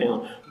for her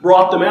town,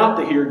 brought them out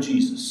to hear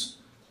Jesus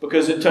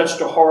because it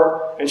touched her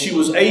heart, and she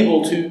was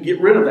able to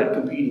get rid of that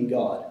competing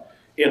God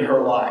in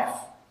her life.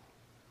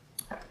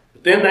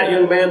 But then that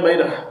young man made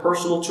a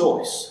personal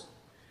choice.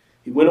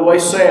 He went away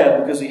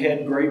sad because he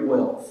had great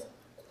wealth.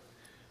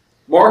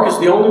 Mark is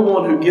the only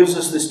one who gives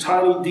us this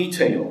tiny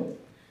detail.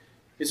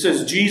 It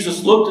says,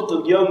 Jesus looked at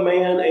the young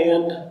man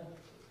and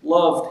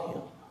loved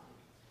him.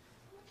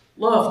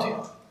 Loved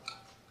him.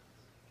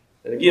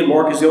 And again,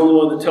 Mark is the only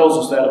one that tells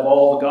us that of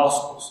all the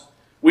Gospels.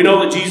 We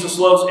know that Jesus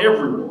loves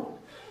everyone.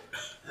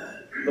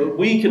 But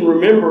we can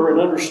remember and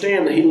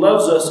understand that he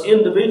loves us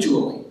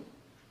individually.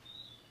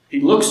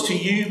 He looks to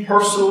you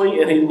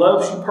personally and he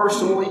loves you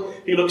personally.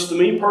 He looks to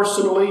me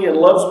personally and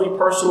loves me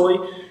personally.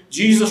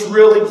 Jesus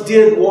really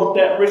did want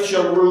that rich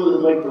young ruler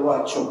to make the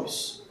right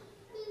choice.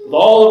 With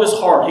all of his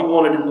heart, he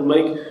wanted him to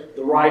make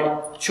the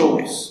right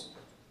choice.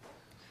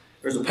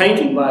 There's a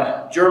painting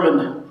by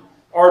German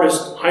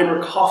artist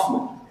Heinrich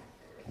Hoffmann.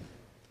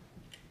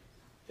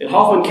 And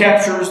Hoffmann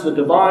captures the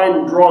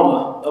divine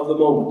drama of the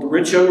moment. The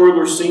rich young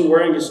ruler is seen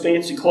wearing his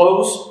fancy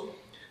clothes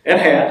and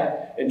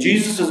hat, and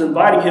Jesus is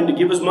inviting him to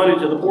give his money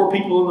to the poor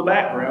people in the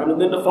background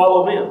and then to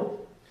follow him.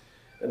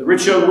 And the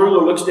rich young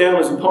ruler looks down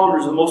as he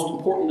ponders the most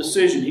important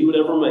decision he would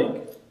ever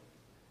make.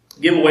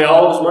 Give away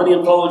all of his money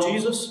and follow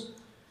Jesus?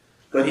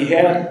 But he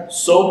had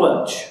so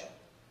much.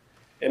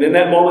 And in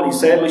that moment, he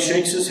sadly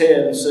shakes his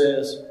head and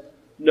says,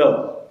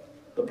 no,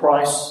 the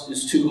price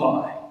is too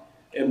high,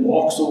 and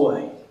walks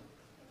away.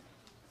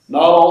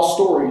 Not all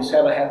stories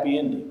have a happy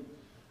ending.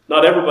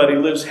 Not everybody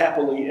lives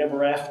happily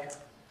ever after.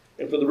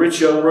 And for the rich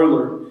young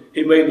ruler,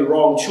 he made the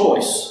wrong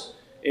choice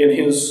in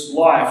his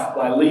life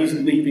by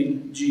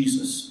leaving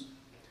Jesus.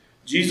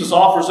 Jesus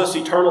offers us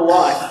eternal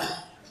life,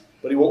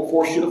 but he won't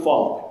force you to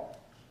follow him.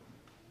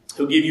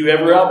 He'll give you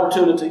every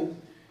opportunity.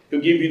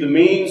 He'll give you the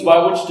means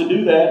by which to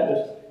do that,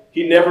 but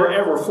he never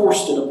ever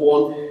forced it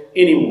upon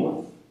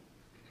anyone.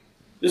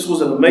 This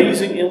was an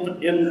amazing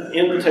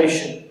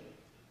invitation.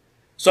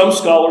 Some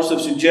scholars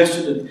have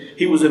suggested that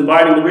he was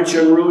inviting the rich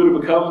young ruler to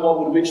become what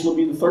would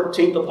eventually be the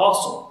 13th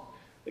apostle.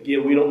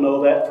 Again, we don't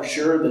know that for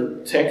sure.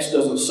 The text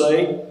doesn't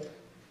say.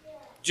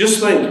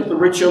 Just think, if the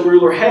rich young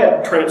ruler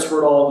had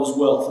transferred all of his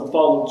wealth and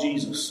followed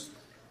Jesus,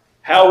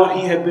 how would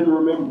he have been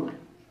remembered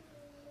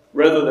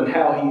rather than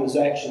how he is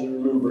actually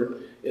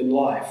remembered in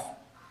life?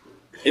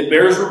 It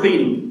bears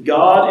repeating.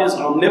 God is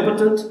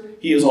omnipotent.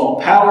 He is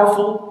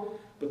all-powerful.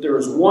 But there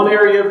is one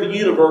area of the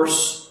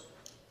universe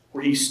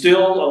where he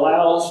still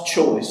allows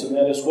choice, and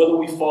that is whether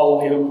we follow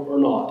him or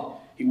not.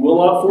 He will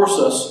not force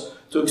us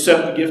to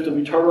accept the gift of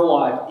eternal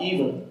life,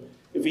 even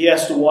if he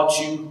has to watch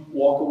you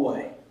walk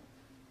away.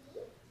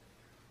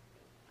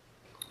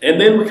 And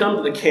then we come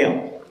to the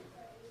camel.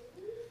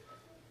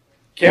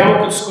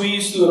 Camel could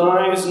squeeze through an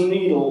eye as a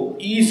needle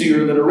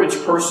easier than a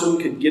rich person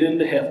could get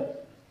into heaven.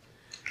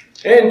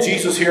 And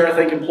Jesus here, I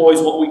think,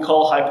 employs what we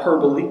call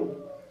hyperbole.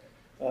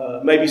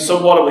 Maybe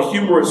somewhat of a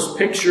humorous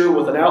picture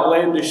with an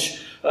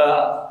outlandish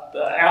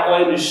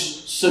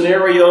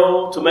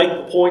scenario to make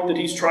the point that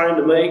he's trying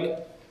to make.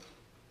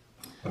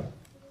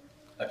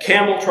 A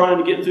camel trying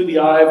to get through the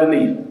eye of a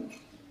needle.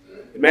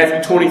 In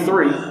Matthew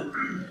 23,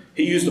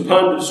 he used a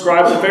pun to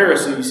describe the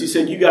Pharisees. He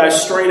said, you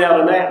guys strain out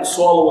a gnat and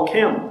swallow a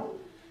camel.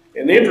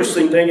 And the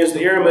interesting thing is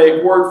the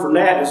Aramaic word for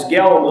gnat is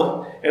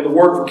galma, and the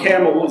word for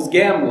camel is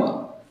gamla.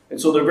 And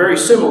so they're very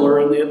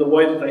similar in the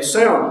way that they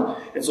sound.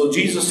 And so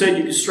Jesus said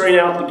you could strain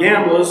out the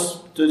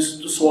gamlas to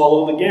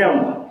swallow the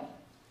gamla.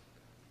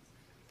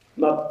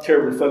 Not a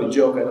terribly funny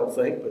joke, I don't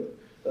think,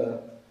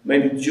 but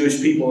maybe the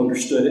Jewish people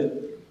understood it.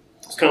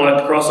 It's kind of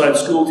like the cross-eyed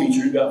school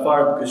teacher who got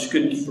fired because she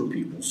couldn't keep her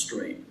pupils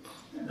straight.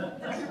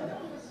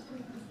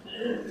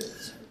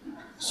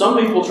 Some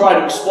people try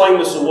to explain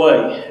this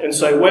away and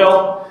say,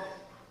 well,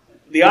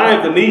 the eye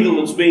of the needle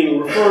that's being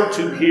referred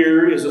to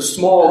here is a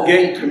small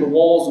gate in the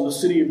walls of the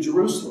city of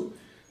Jerusalem.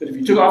 That if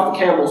you took off the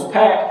camel's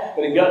pack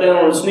and he got down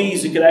on his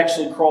knees, he could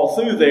actually crawl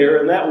through there,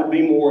 and that would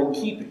be more in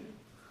keeping.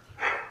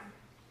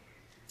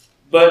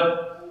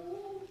 But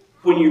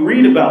when you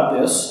read about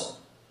this,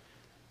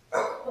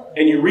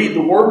 and you read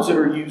the words that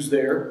are used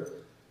there,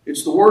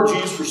 it's the words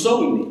used for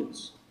sewing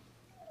needles.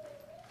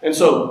 And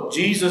so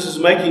Jesus is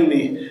making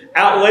the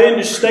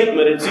outlandish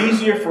statement, it's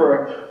easier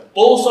for a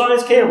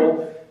full-size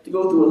camel to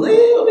go through a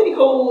little bitty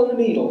hole in a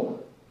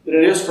needle than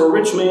it is for a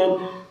rich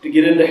man to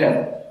get into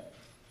heaven.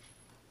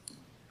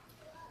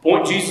 The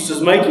point Jesus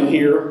is making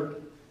here,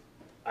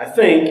 I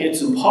think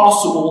it's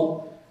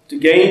impossible to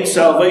gain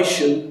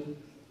salvation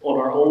on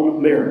our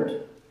own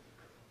merit.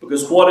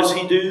 Because what does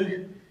he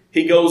do?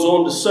 He goes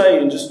on to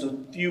say in just a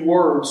few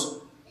words,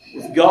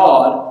 with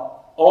God,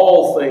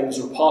 all things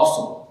are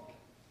possible.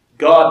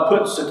 God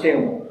puts a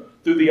camel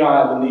through the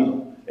eye of a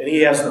needle, and he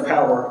has the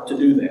power to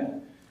do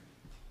that.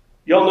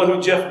 Y'all know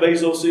who Jeff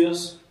Bezos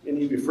is?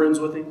 Any of you friends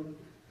with him?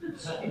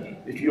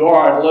 If you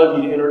are, I'd love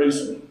you to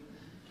introduce me.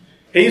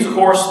 He's, of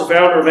course, the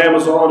founder of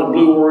Amazon and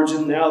Blue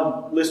Origin,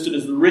 now listed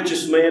as the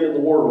richest man in the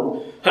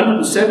world,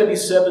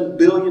 $177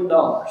 billion.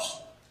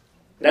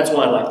 That's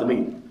why I'd like to meet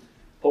him.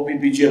 Hope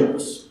he'd be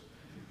generous.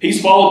 He's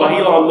followed by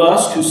Elon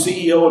Musk, who's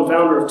CEO and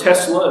founder of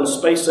Tesla and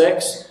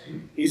SpaceX.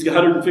 He's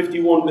got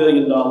 $151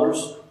 billion.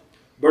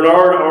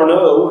 Bernard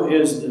Arnault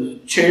is the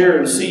chair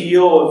and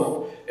CEO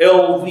of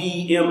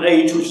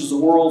LVMH, which is the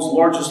world's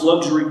largest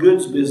luxury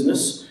goods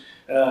business.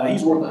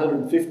 He's worth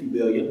 $150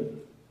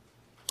 billion.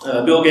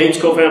 Bill Gates,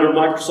 co-founder of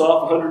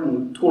Microsoft,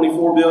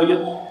 $124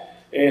 billion.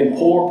 And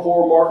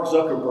poor Mark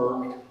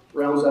Zuckerberg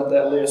rounds out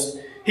that list.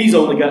 He's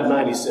only got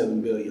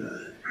 $97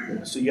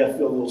 billion. So you got to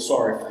feel a little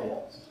sorry for him.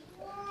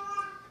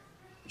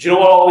 But you know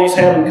what all these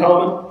have in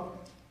common?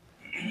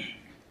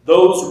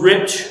 Those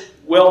rich,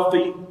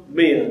 wealthy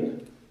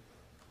men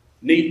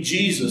need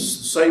Jesus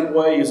the same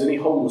way as any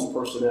homeless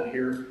person out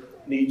here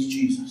needs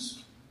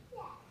Jesus.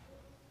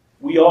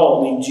 We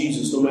all need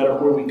Jesus no matter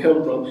where we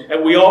come from.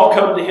 And we all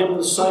come to him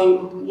the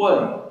same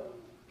way.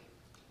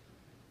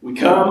 We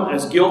come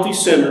as guilty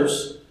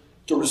sinners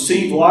to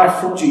receive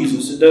life from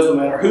Jesus. It doesn't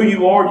matter who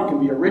you are. You can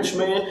be a rich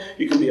man.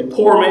 You can be a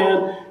poor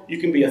man. You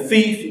can be a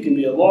thief. You can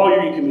be a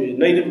lawyer. You can be a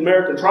Native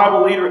American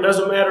tribal leader. It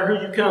doesn't matter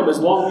who you come as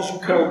long as you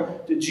come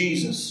to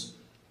Jesus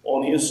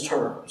on his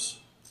terms.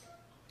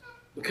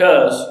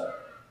 Because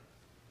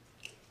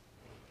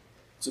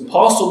it's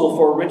impossible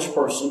for a rich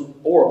person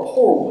or a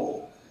poor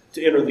one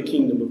to enter the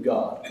kingdom of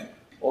God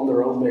on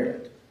their own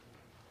merit.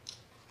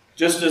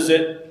 Just as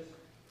it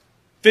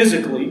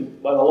physically,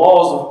 by the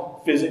laws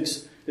of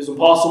physics, is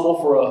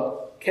impossible for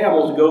a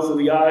camel to go through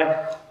the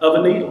eye of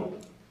a needle.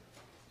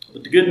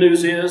 But the good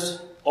news is,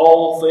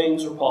 all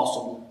things are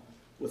possible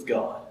with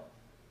God,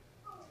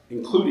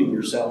 including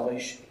your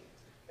salvation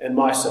and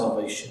my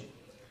salvation.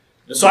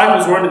 The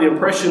disciples were under the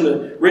impression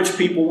that rich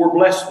people were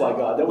blessed by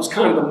God. That was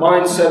kind of the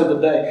mindset of the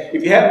day.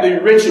 If you happen to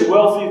be rich and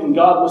wealthy, then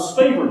God must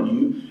favor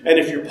you. And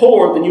if you're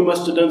poor, then you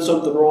must have done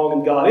something wrong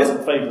and God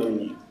isn't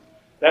favoring you.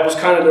 That was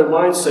kind of their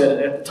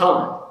mindset at the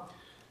time.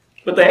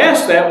 But they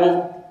asked that,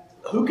 well,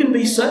 who can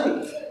be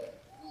saved?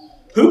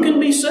 Who can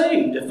be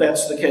saved if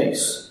that's the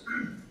case?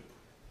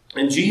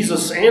 And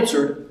Jesus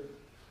answered,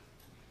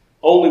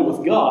 only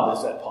with God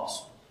is that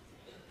possible.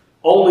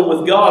 Only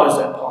with God is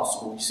that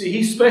possible. You see,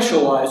 he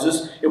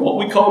specializes in what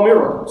we call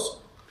miracles.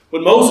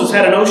 When Moses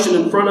had an ocean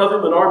in front of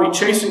him, an army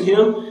chasing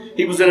him,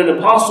 he was in an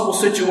impossible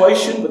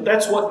situation, but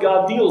that's what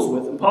God deals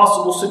with,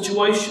 impossible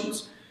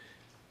situations.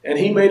 And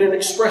he made an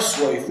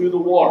expressway through the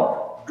water,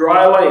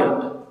 dry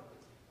land,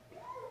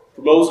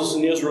 for Moses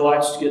and the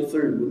Israelites to get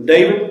through. When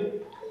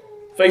David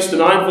faced a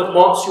 9-foot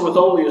monster with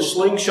only a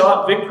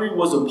slingshot, victory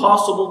was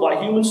impossible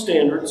by human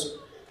standards,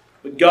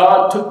 but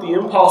God took the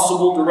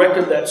impossible,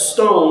 directed that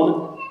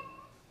stone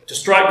to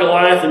strike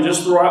Goliath in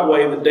just the right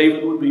way that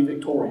David would be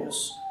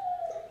victorious.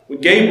 When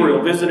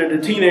Gabriel visited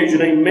a teenager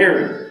named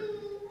Mary,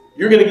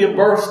 you're going to give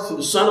birth to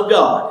the Son of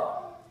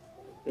God.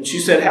 And she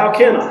said, how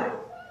can I?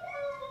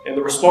 And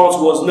the response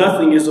was,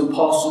 nothing is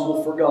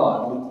impossible for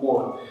God, Luke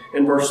 1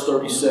 and verse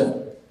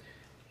 37.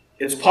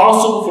 It's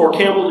possible for a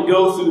camel to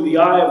go through the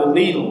eye of a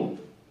needle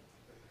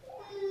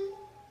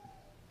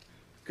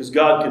because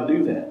God can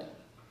do that.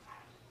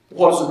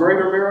 What is a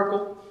greater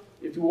miracle,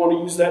 if you want to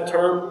use that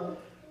term?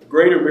 A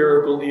greater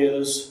miracle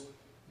is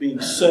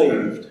being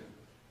saved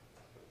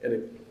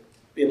and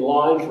in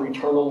line for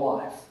eternal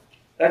life.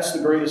 That's the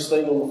greatest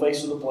thing on the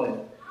face of the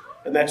planet.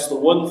 And that's the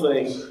one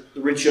thing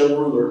the rich young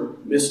ruler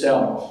missed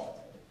out on.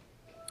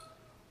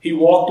 He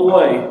walked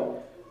away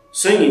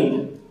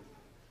singing,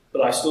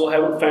 but I still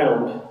haven't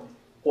found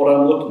what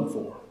I'm looking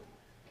for.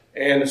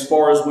 And as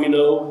far as we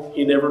know,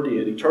 he never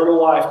did.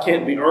 Eternal life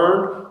can't be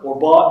earned or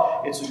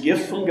bought. It's a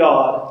gift from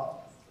God.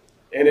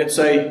 And it's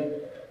a,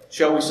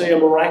 shall we say, a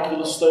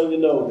miraculous thing to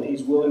know that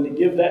he's willing to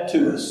give that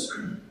to us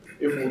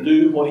if we'll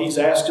do what he's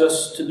asked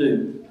us to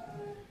do.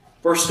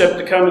 First step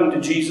to coming to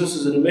Jesus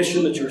is an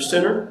admission that you're a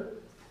sinner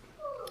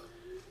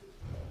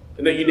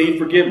and that you need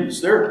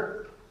forgiveness.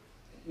 There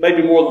may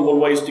be more than one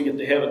ways to get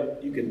to heaven.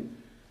 You can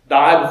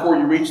die before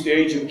you reach the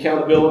age of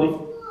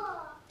accountability,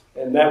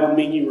 and that would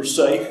mean you were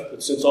safe.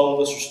 But since all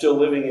of us are still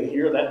living in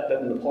here, that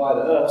doesn't apply to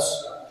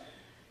us.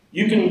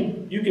 You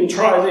can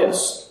try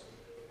this.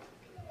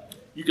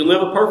 You can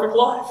live a perfect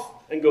life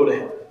and go to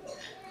heaven.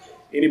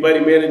 Anybody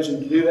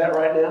managing to do that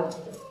right now?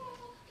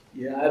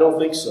 Yeah, I don't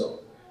think so.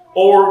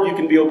 Or you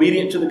can be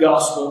obedient to the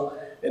gospel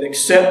and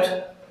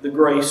accept the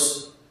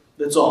grace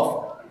that's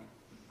offered.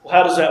 Well,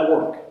 how does that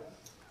work?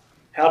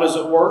 How does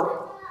it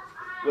work?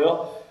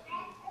 Well,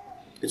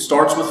 it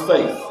starts with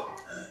faith.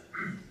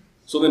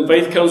 So then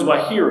faith comes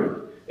by hearing,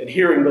 and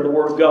hearing by the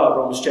word of God,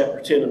 Romans chapter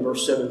 10 and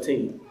verse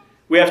 17.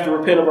 We have to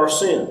repent of our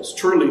sins.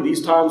 Truly,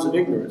 these times of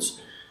ignorance,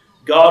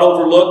 God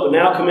overlooked, but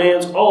now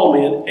commands all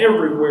men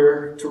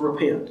everywhere to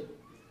repent.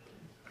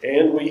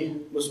 And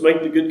we must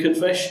make the good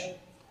confession.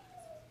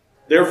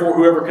 Therefore,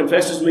 whoever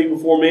confesses me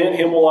before men,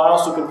 him will I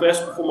also confess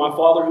before my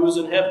Father who is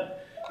in heaven.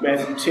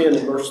 Matthew 10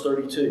 and verse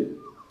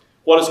 32.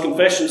 What does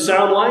confession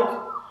sound like?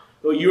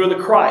 Well, you are the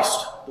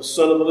Christ, the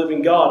Son of the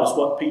living God, is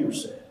what Peter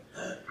said.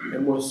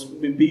 And was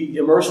be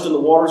immersed in the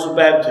waters of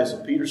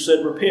baptism. Peter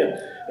said, repent,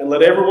 and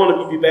let every one of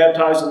you be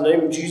baptized in the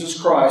name of Jesus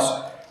Christ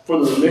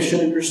for the remission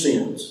of your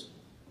sins.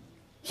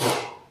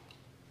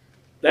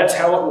 That's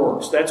how it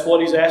works. That's what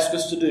he's asked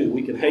us to do.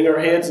 We can hang our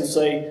heads and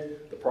say,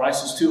 the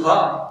price is too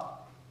high,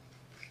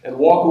 and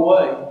walk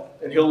away,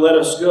 and he'll let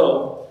us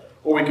go.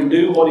 Or we can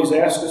do what he's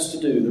asked us to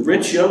do. The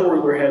rich young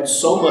ruler had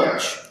so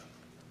much,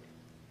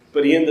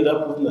 but he ended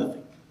up with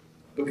nothing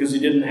because he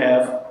didn't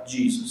have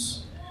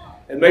Jesus.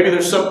 And maybe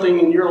there's something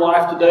in your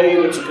life today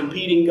that's a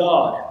competing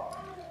God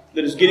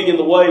that is getting in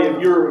the way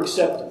of your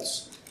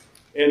acceptance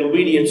and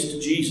obedience to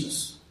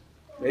Jesus.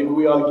 Maybe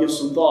we ought to give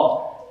some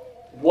thought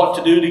of what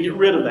to do to get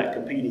rid of that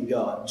competing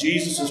God.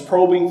 Jesus is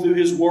probing through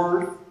his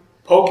word,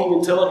 poking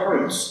until it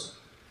hurts.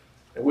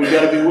 And we've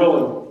got to be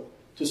willing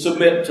to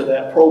submit to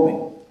that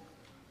probing.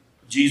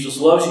 Jesus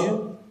loves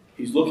you.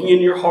 He's looking in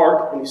your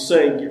heart and he's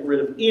saying, get rid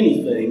of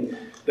anything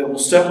that will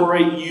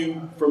separate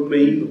you from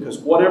me, because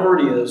whatever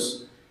it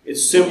is,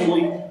 it's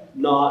simply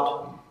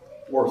not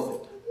worth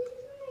it.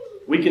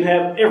 We can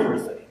have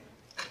everything.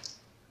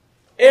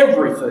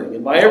 Everything.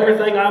 And by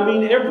everything, I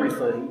mean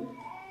everything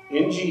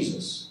in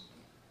Jesus.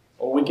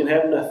 Or we can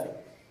have nothing.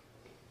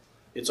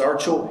 It's our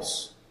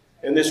choice.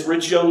 And this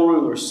rich young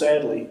ruler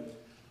sadly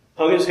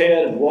hung his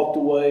head and walked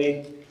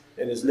away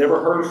and is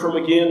never heard from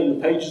again in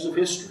the pages of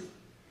history.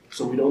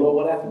 So we don't know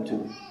what happened to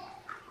him.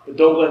 But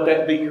don't let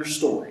that be your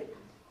story.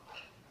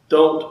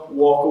 Don't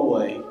walk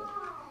away.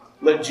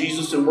 Let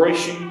Jesus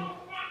embrace you.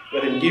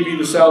 Let him give you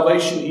the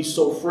salvation he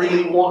so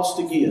freely wants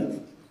to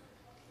give.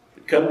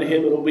 But come to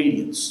him in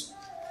obedience.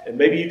 And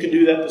maybe you can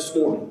do that this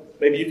morning.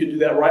 Maybe you can do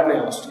that right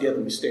now as together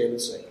we stand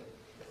and sing.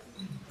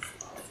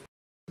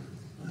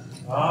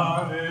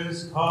 God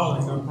is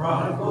calling the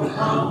prodigal,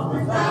 come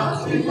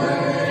without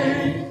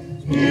delay.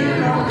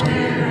 Hear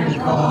and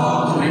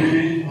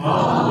calling,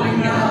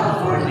 calling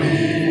out for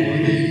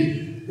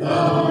thee.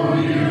 Though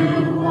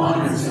you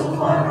wander so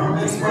far from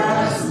his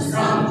presence,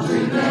 come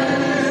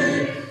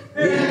today.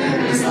 Hear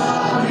his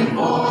loving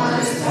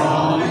voice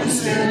calling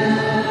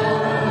still.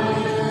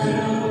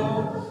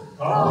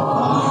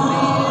 Calling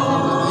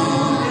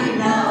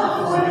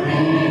out for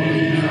thee.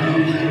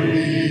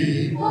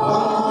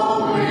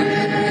 Oh,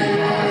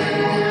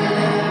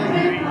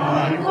 every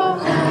prodigal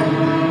come.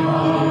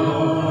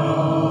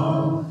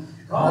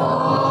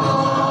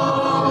 Calling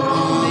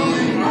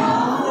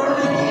out for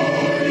thee.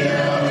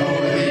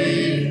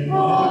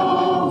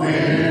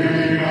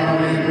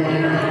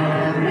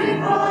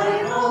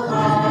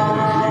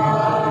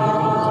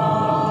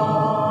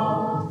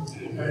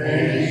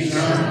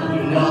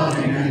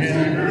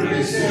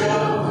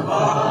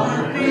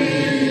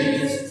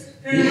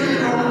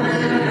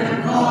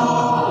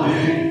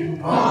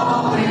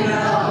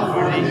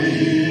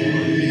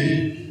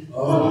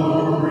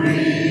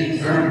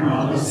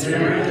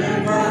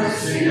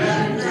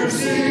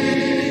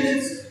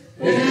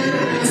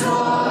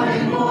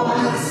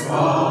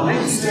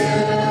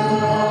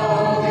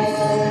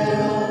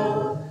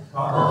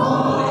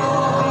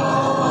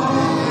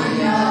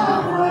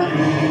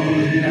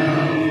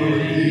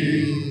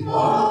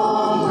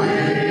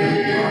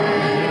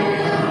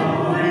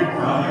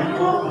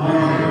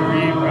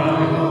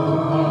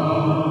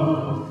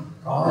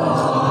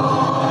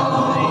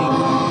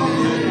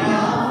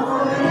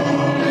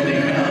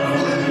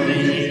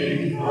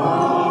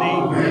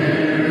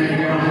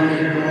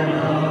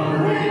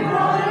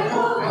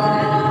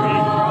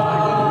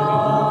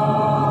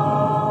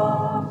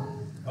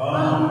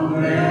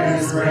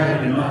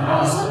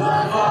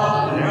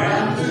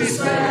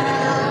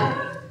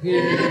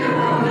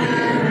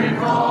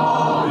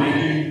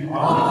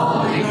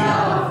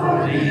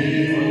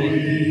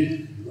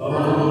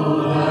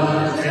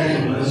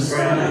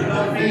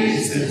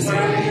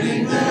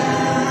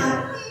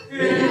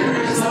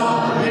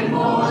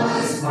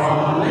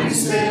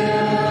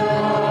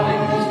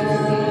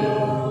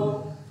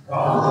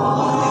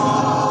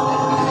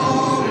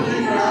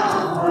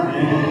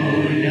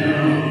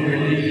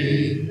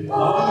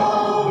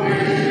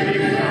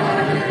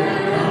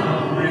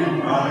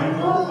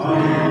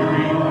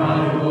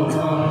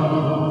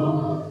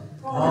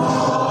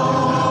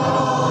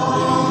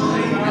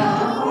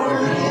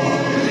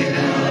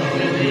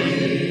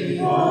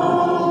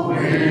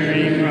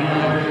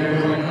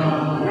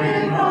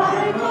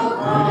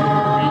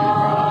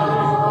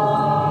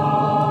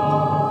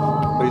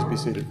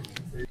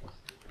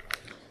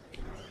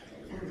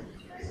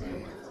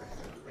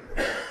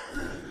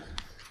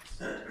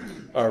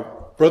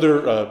 Our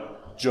brother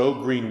Joe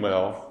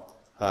Greenwell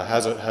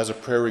has a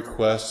prayer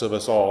request of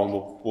us all, and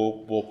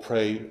we'll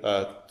pray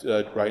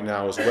right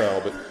now as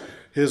well. But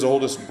his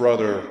oldest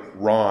brother,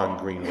 Ron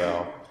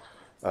Greenwell,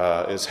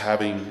 is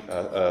having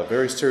a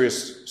very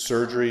serious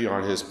surgery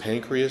on his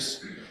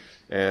pancreas,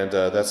 and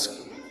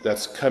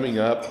that's coming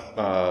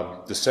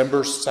up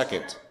December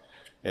 2nd,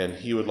 and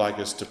he would like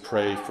us to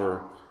pray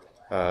for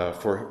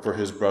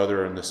his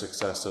brother and the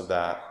success of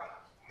that.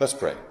 Let's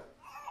pray.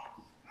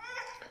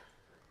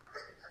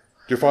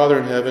 Dear Father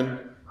in heaven,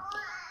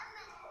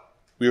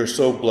 we are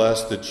so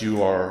blessed that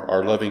you are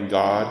our loving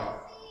God,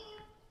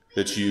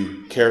 that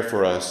you care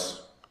for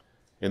us,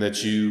 and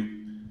that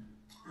you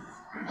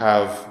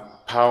have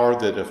power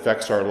that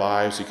affects our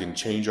lives, you can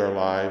change our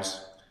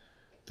lives,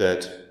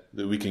 that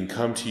we can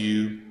come to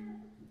you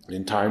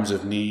in times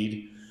of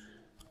need,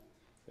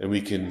 and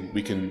we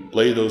can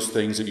lay those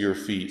things at your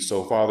feet.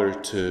 So Father,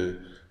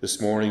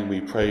 this morning we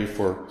pray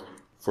for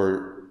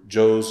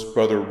Joe's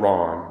brother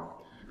Ron,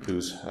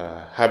 who's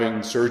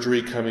having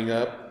surgery coming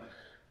up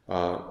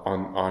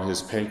on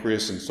his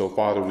pancreas. And so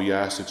Father, we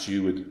ask that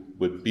you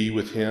would be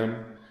with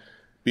him,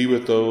 be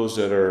with those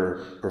that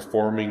are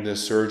performing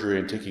this surgery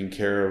and taking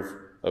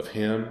care of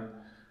him.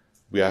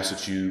 We ask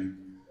that you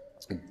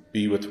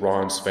be with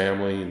Ron's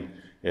family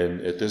and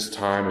at this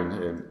time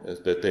and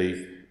that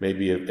they may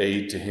be of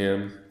aid to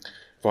him.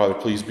 Father,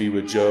 please be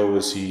with Joe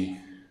as he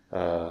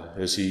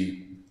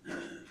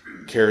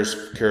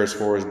cares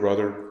for his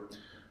brother.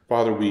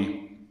 Father,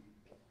 we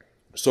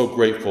are so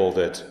grateful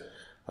that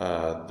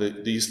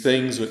these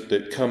things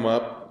that come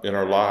up in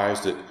our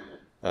lives that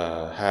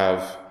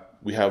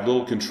we have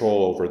little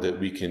control over, that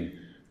we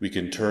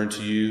can turn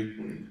to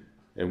you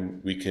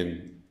and we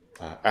can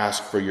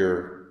ask for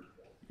your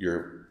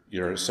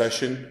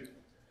intercession.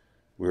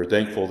 We're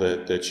thankful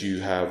that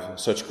you have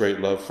such great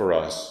love for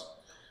us.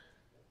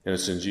 And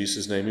it's in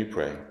Jesus' name we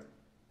pray.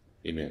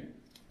 Amen.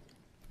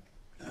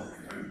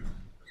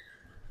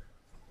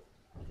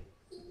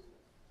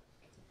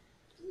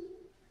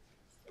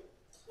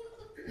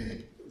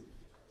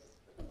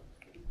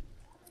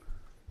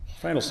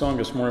 Final song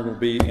this morning will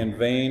be In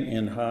Vain,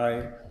 in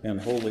High and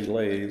Holy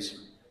Lays.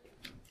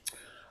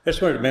 I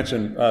just wanted to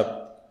mention,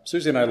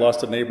 Susie and I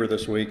lost a neighbor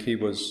this week. He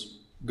was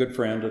a good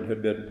friend and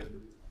had been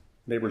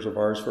neighbors of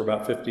ours for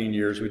about 15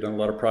 years. We've done a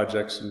lot of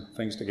projects and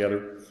things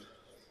together.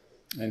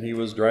 And he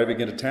was driving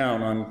into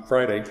town on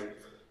Friday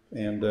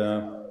and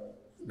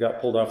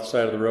got pulled off the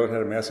side of the road,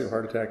 had a massive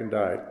heart attack, and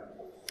died.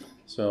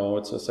 So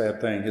it's a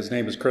sad thing. His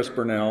name is Chris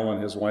Burnell,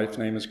 and his wife's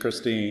name is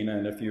Christine.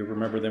 And if you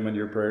remember them in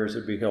your prayers,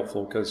 it'd be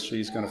helpful, because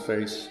she's going to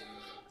face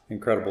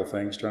incredible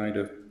things trying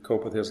to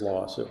cope with his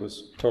loss. It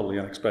was totally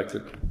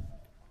unexpected.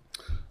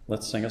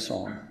 Let's sing a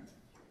song.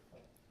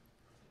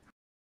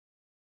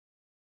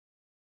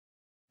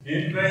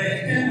 In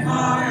vain, in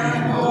high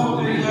and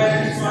holy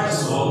lays, my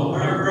soul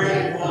her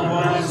grateful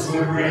ones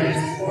would raise,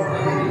 for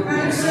who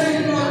can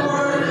sing the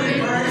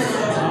worthy praise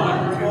of the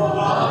wonderful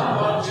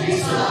love of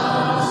Jesus?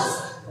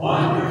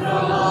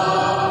 Wonderful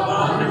love,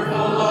 wonderful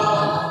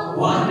love,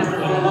 wonderful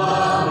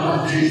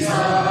love of Jesus.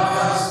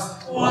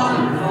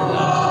 Wonderful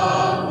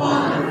love,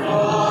 wonderful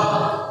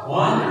love,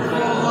 wonderful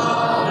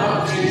love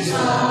of Jesus.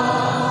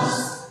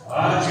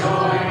 A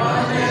joy by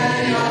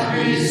day,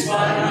 a peace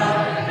by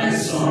night, and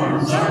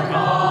storms are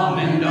calm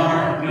in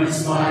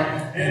darkness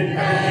light. In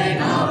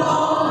pain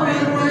alone,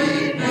 in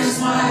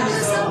weakness might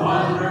is the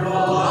wonderful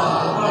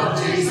love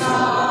of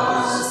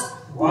Jesus.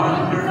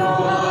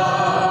 Wonderful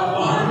love,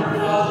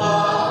 wonderful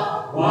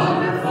love,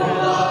 wonderful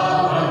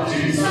love of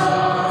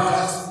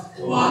Jesus.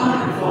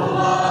 Wonderful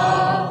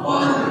love,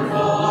 wonderful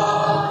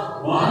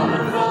love,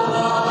 wonderful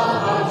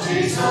love of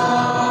Jesus.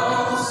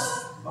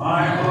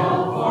 My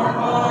hope for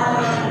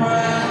pardon when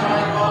I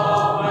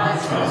fall, my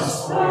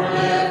trust for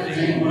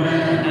lifting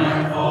when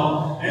I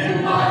fall.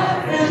 In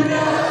life, in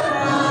death,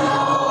 my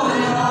all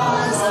in all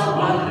is the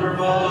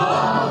wonderful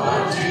love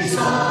of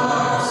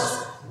Jesus.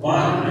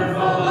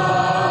 Wonderful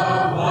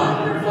love,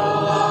 wonderful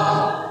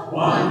love,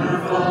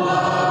 wonderful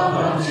love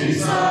of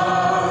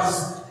Jesus.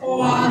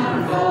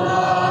 Wonderful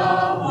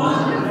love,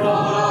 wonderful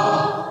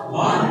love,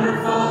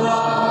 wonderful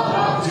love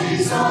of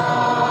Jesus.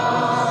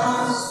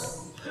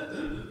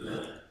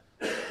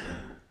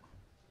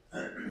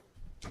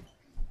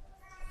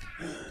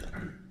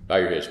 Bow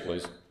your heads,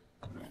 please.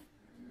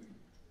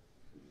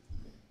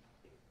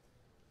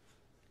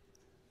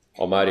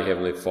 Almighty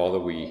Heavenly Father,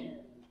 we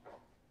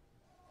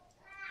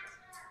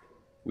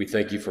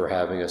thank you for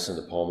having us in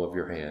the palm of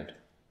your hand.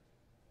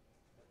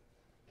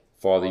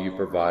 Father, you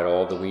provide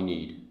all that we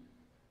need.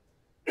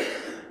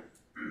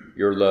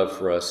 Your love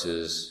for us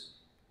is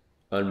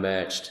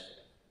unmatched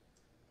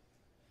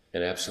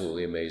and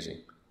absolutely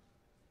amazing.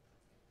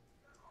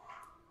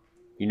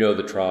 You know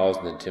the trials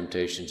and the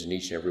temptations in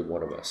each and every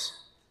one of us.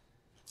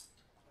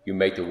 You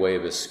make the way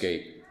of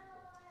escape.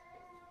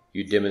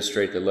 You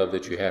demonstrate the love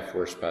that you have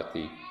for us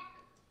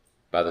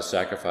by the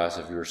sacrifice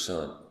of your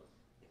Son.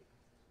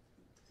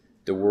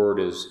 The Word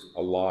is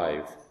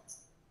alive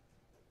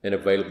and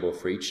available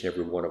for each and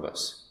every one of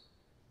us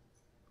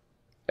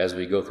as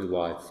we go through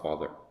life,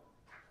 Father.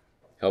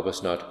 Help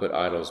us not to put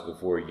idols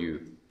before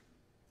you,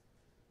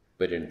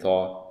 but in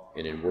thought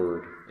and in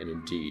word and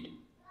in deed,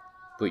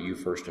 put you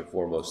first and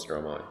foremost in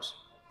our minds.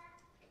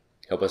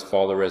 Help us,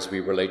 Father, as we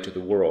relate to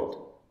the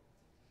world.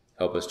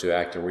 Help us to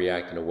act and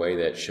react in a way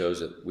that shows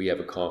that we have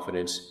a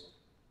confidence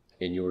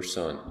in your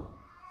Son,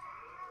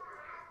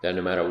 that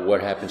no matter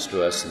what happens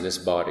to us in this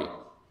body,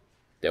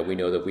 that we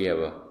know that we have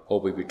a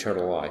hope of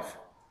eternal life.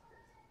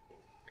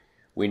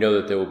 We know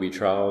that there will be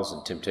trials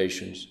and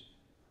temptations.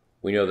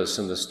 We know that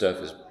some of this stuff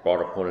is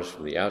brought upon us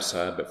from the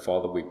outside, but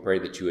Father, we pray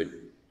that you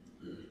would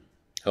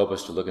help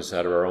us to look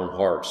inside of our own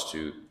hearts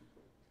to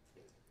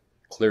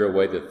clear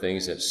away the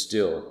things that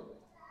still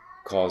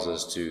cause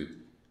us to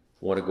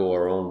want to go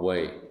our own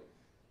way,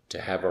 to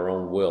have our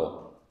own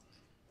will.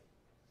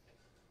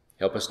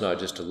 Help us not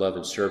just to love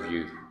and serve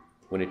you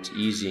when it's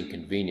easy and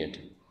convenient,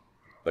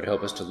 but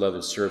help us to love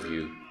and serve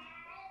you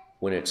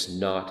when it's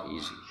not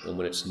easy and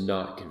when it's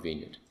not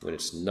convenient, when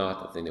it's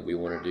not the thing that we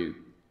want to do.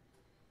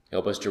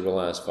 Help us to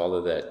realize,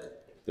 Father,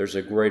 that there's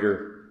a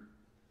greater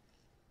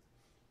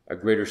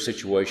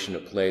situation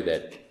at play,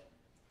 that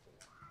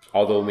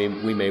although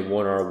we may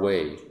want our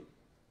way,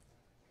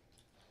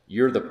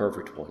 you're the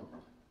perfect one.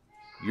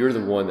 You're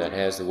the one that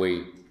has the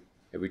way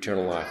of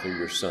eternal life through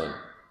your Son.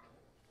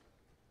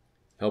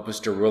 Help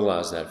us to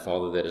realize that,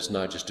 Father, that it's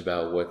not just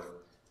about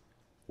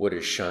what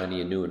is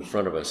shiny and new in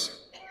front of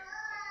us,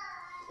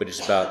 but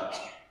it's about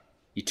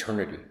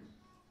eternity.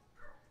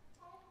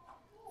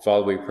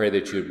 Father, we pray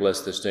that you would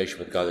bless this nation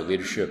with godly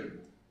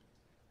leadership.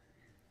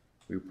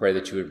 We pray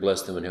that you would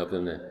bless them and help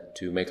them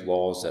to make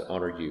laws that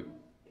honor you.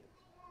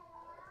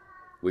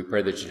 We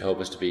pray that you'd help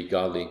us to be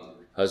godly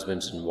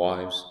husbands and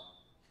wives,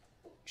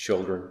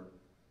 children.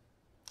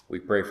 We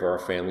pray for our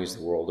families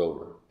the world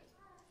over.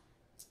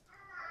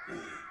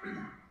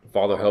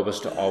 Father, help us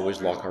to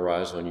always lock our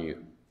eyes on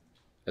you,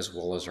 as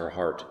well as our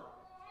heart,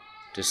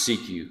 to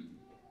seek you,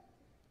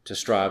 to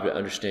strive to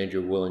understand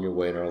your will and your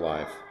way in our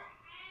life.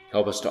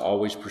 Help us to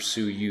always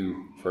pursue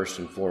you first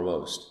and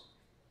foremost.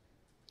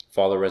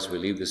 Father, as we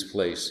leave this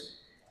place,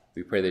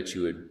 we pray that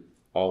you would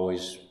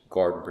always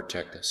guard and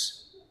protect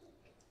us.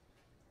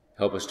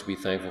 Help us to be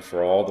thankful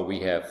for all that we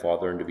have,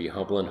 Father, and to be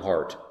humble in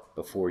heart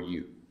before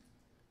you.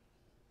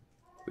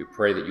 We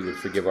pray that you would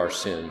forgive our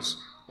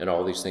sins, and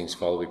all these things,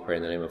 Father, we pray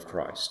in the name of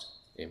Christ.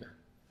 Amen.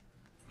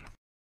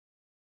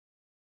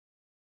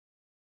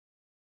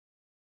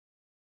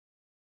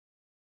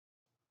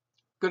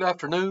 Good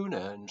afternoon,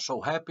 and so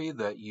happy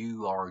that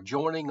you are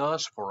joining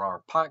us for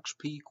our Pikes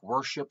Peak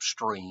worship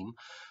stream.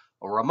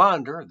 A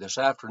reminder, this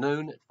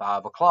afternoon at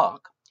 5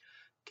 o'clock,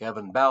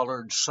 Kevin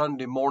Ballard's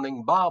Sunday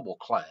morning Bible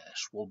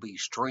class will be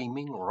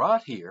streaming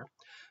right here,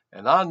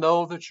 and I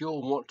know that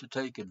you'll want to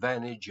take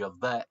advantage of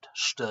that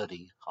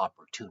study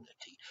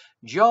opportunity.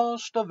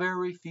 Just a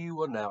very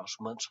few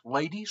announcements.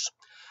 Ladies,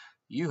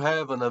 you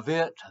have an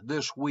event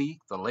this week,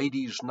 the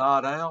Ladies'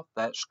 Night Out.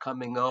 That's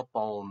coming up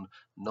on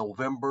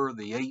November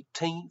the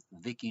 18th.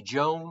 Vicki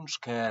Jones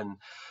can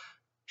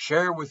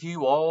share with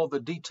you all the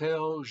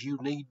details you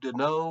need to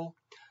know.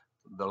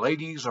 The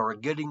ladies are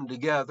getting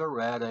together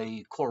at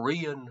a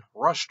Korean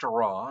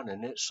restaurant,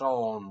 and it's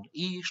on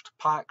East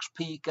Pikes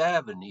Peak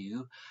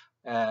Avenue.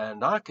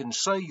 And I can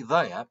say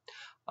that.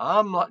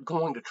 I'm not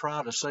going to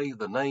try to say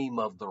the name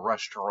of the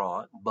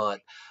restaurant, but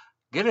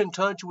get in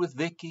touch with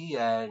Vicki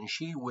and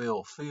she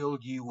will fill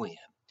you in.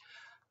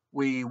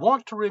 We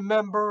want to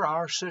remember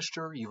our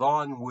sister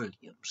Yvonne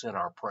Williams in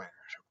our prayers.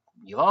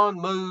 Yvonne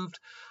moved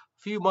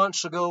a few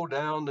months ago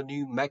down to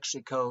New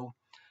Mexico.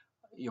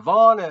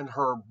 Yvonne and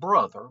her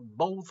brother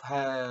both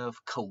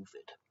have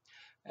COVID.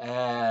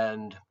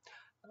 And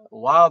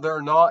while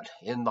they're not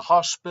in the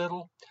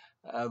hospital,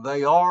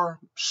 they are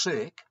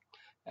sick.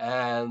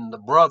 And the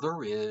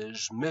brother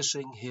is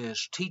missing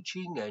his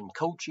teaching and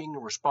coaching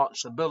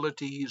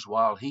responsibilities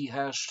while he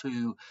has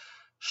to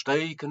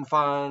stay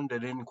confined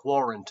and in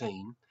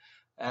quarantine.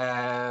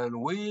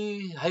 And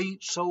we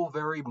hate so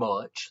very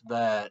much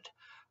that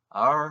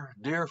our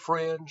dear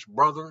friends,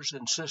 brothers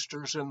and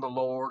sisters in the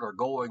Lord are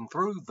going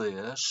through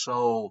this.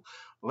 So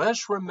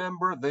let's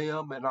remember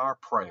them in our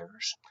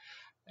prayers.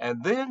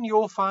 And then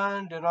you'll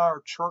find in our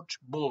church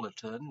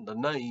bulletin the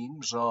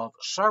names of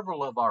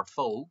several of our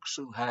folks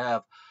who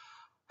have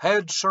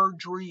had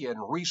surgery in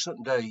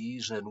recent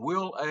days, and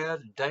we'll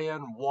add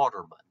Dan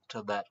Waterman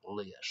to that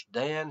list.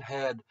 Dan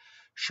had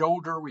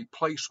shoulder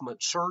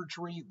replacement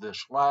surgery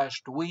this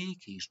last week.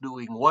 He's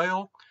doing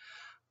well.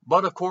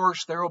 But of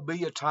course, there will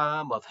be a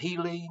time of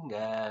healing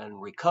and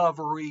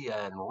recovery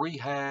and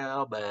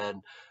rehab,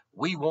 and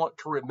we want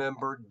to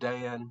remember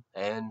Dan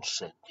and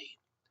Cindy.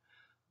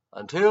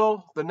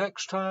 Until the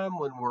next time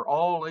when we're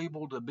all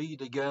able to be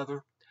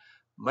together,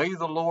 may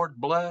the Lord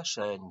bless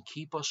and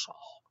keep us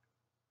all.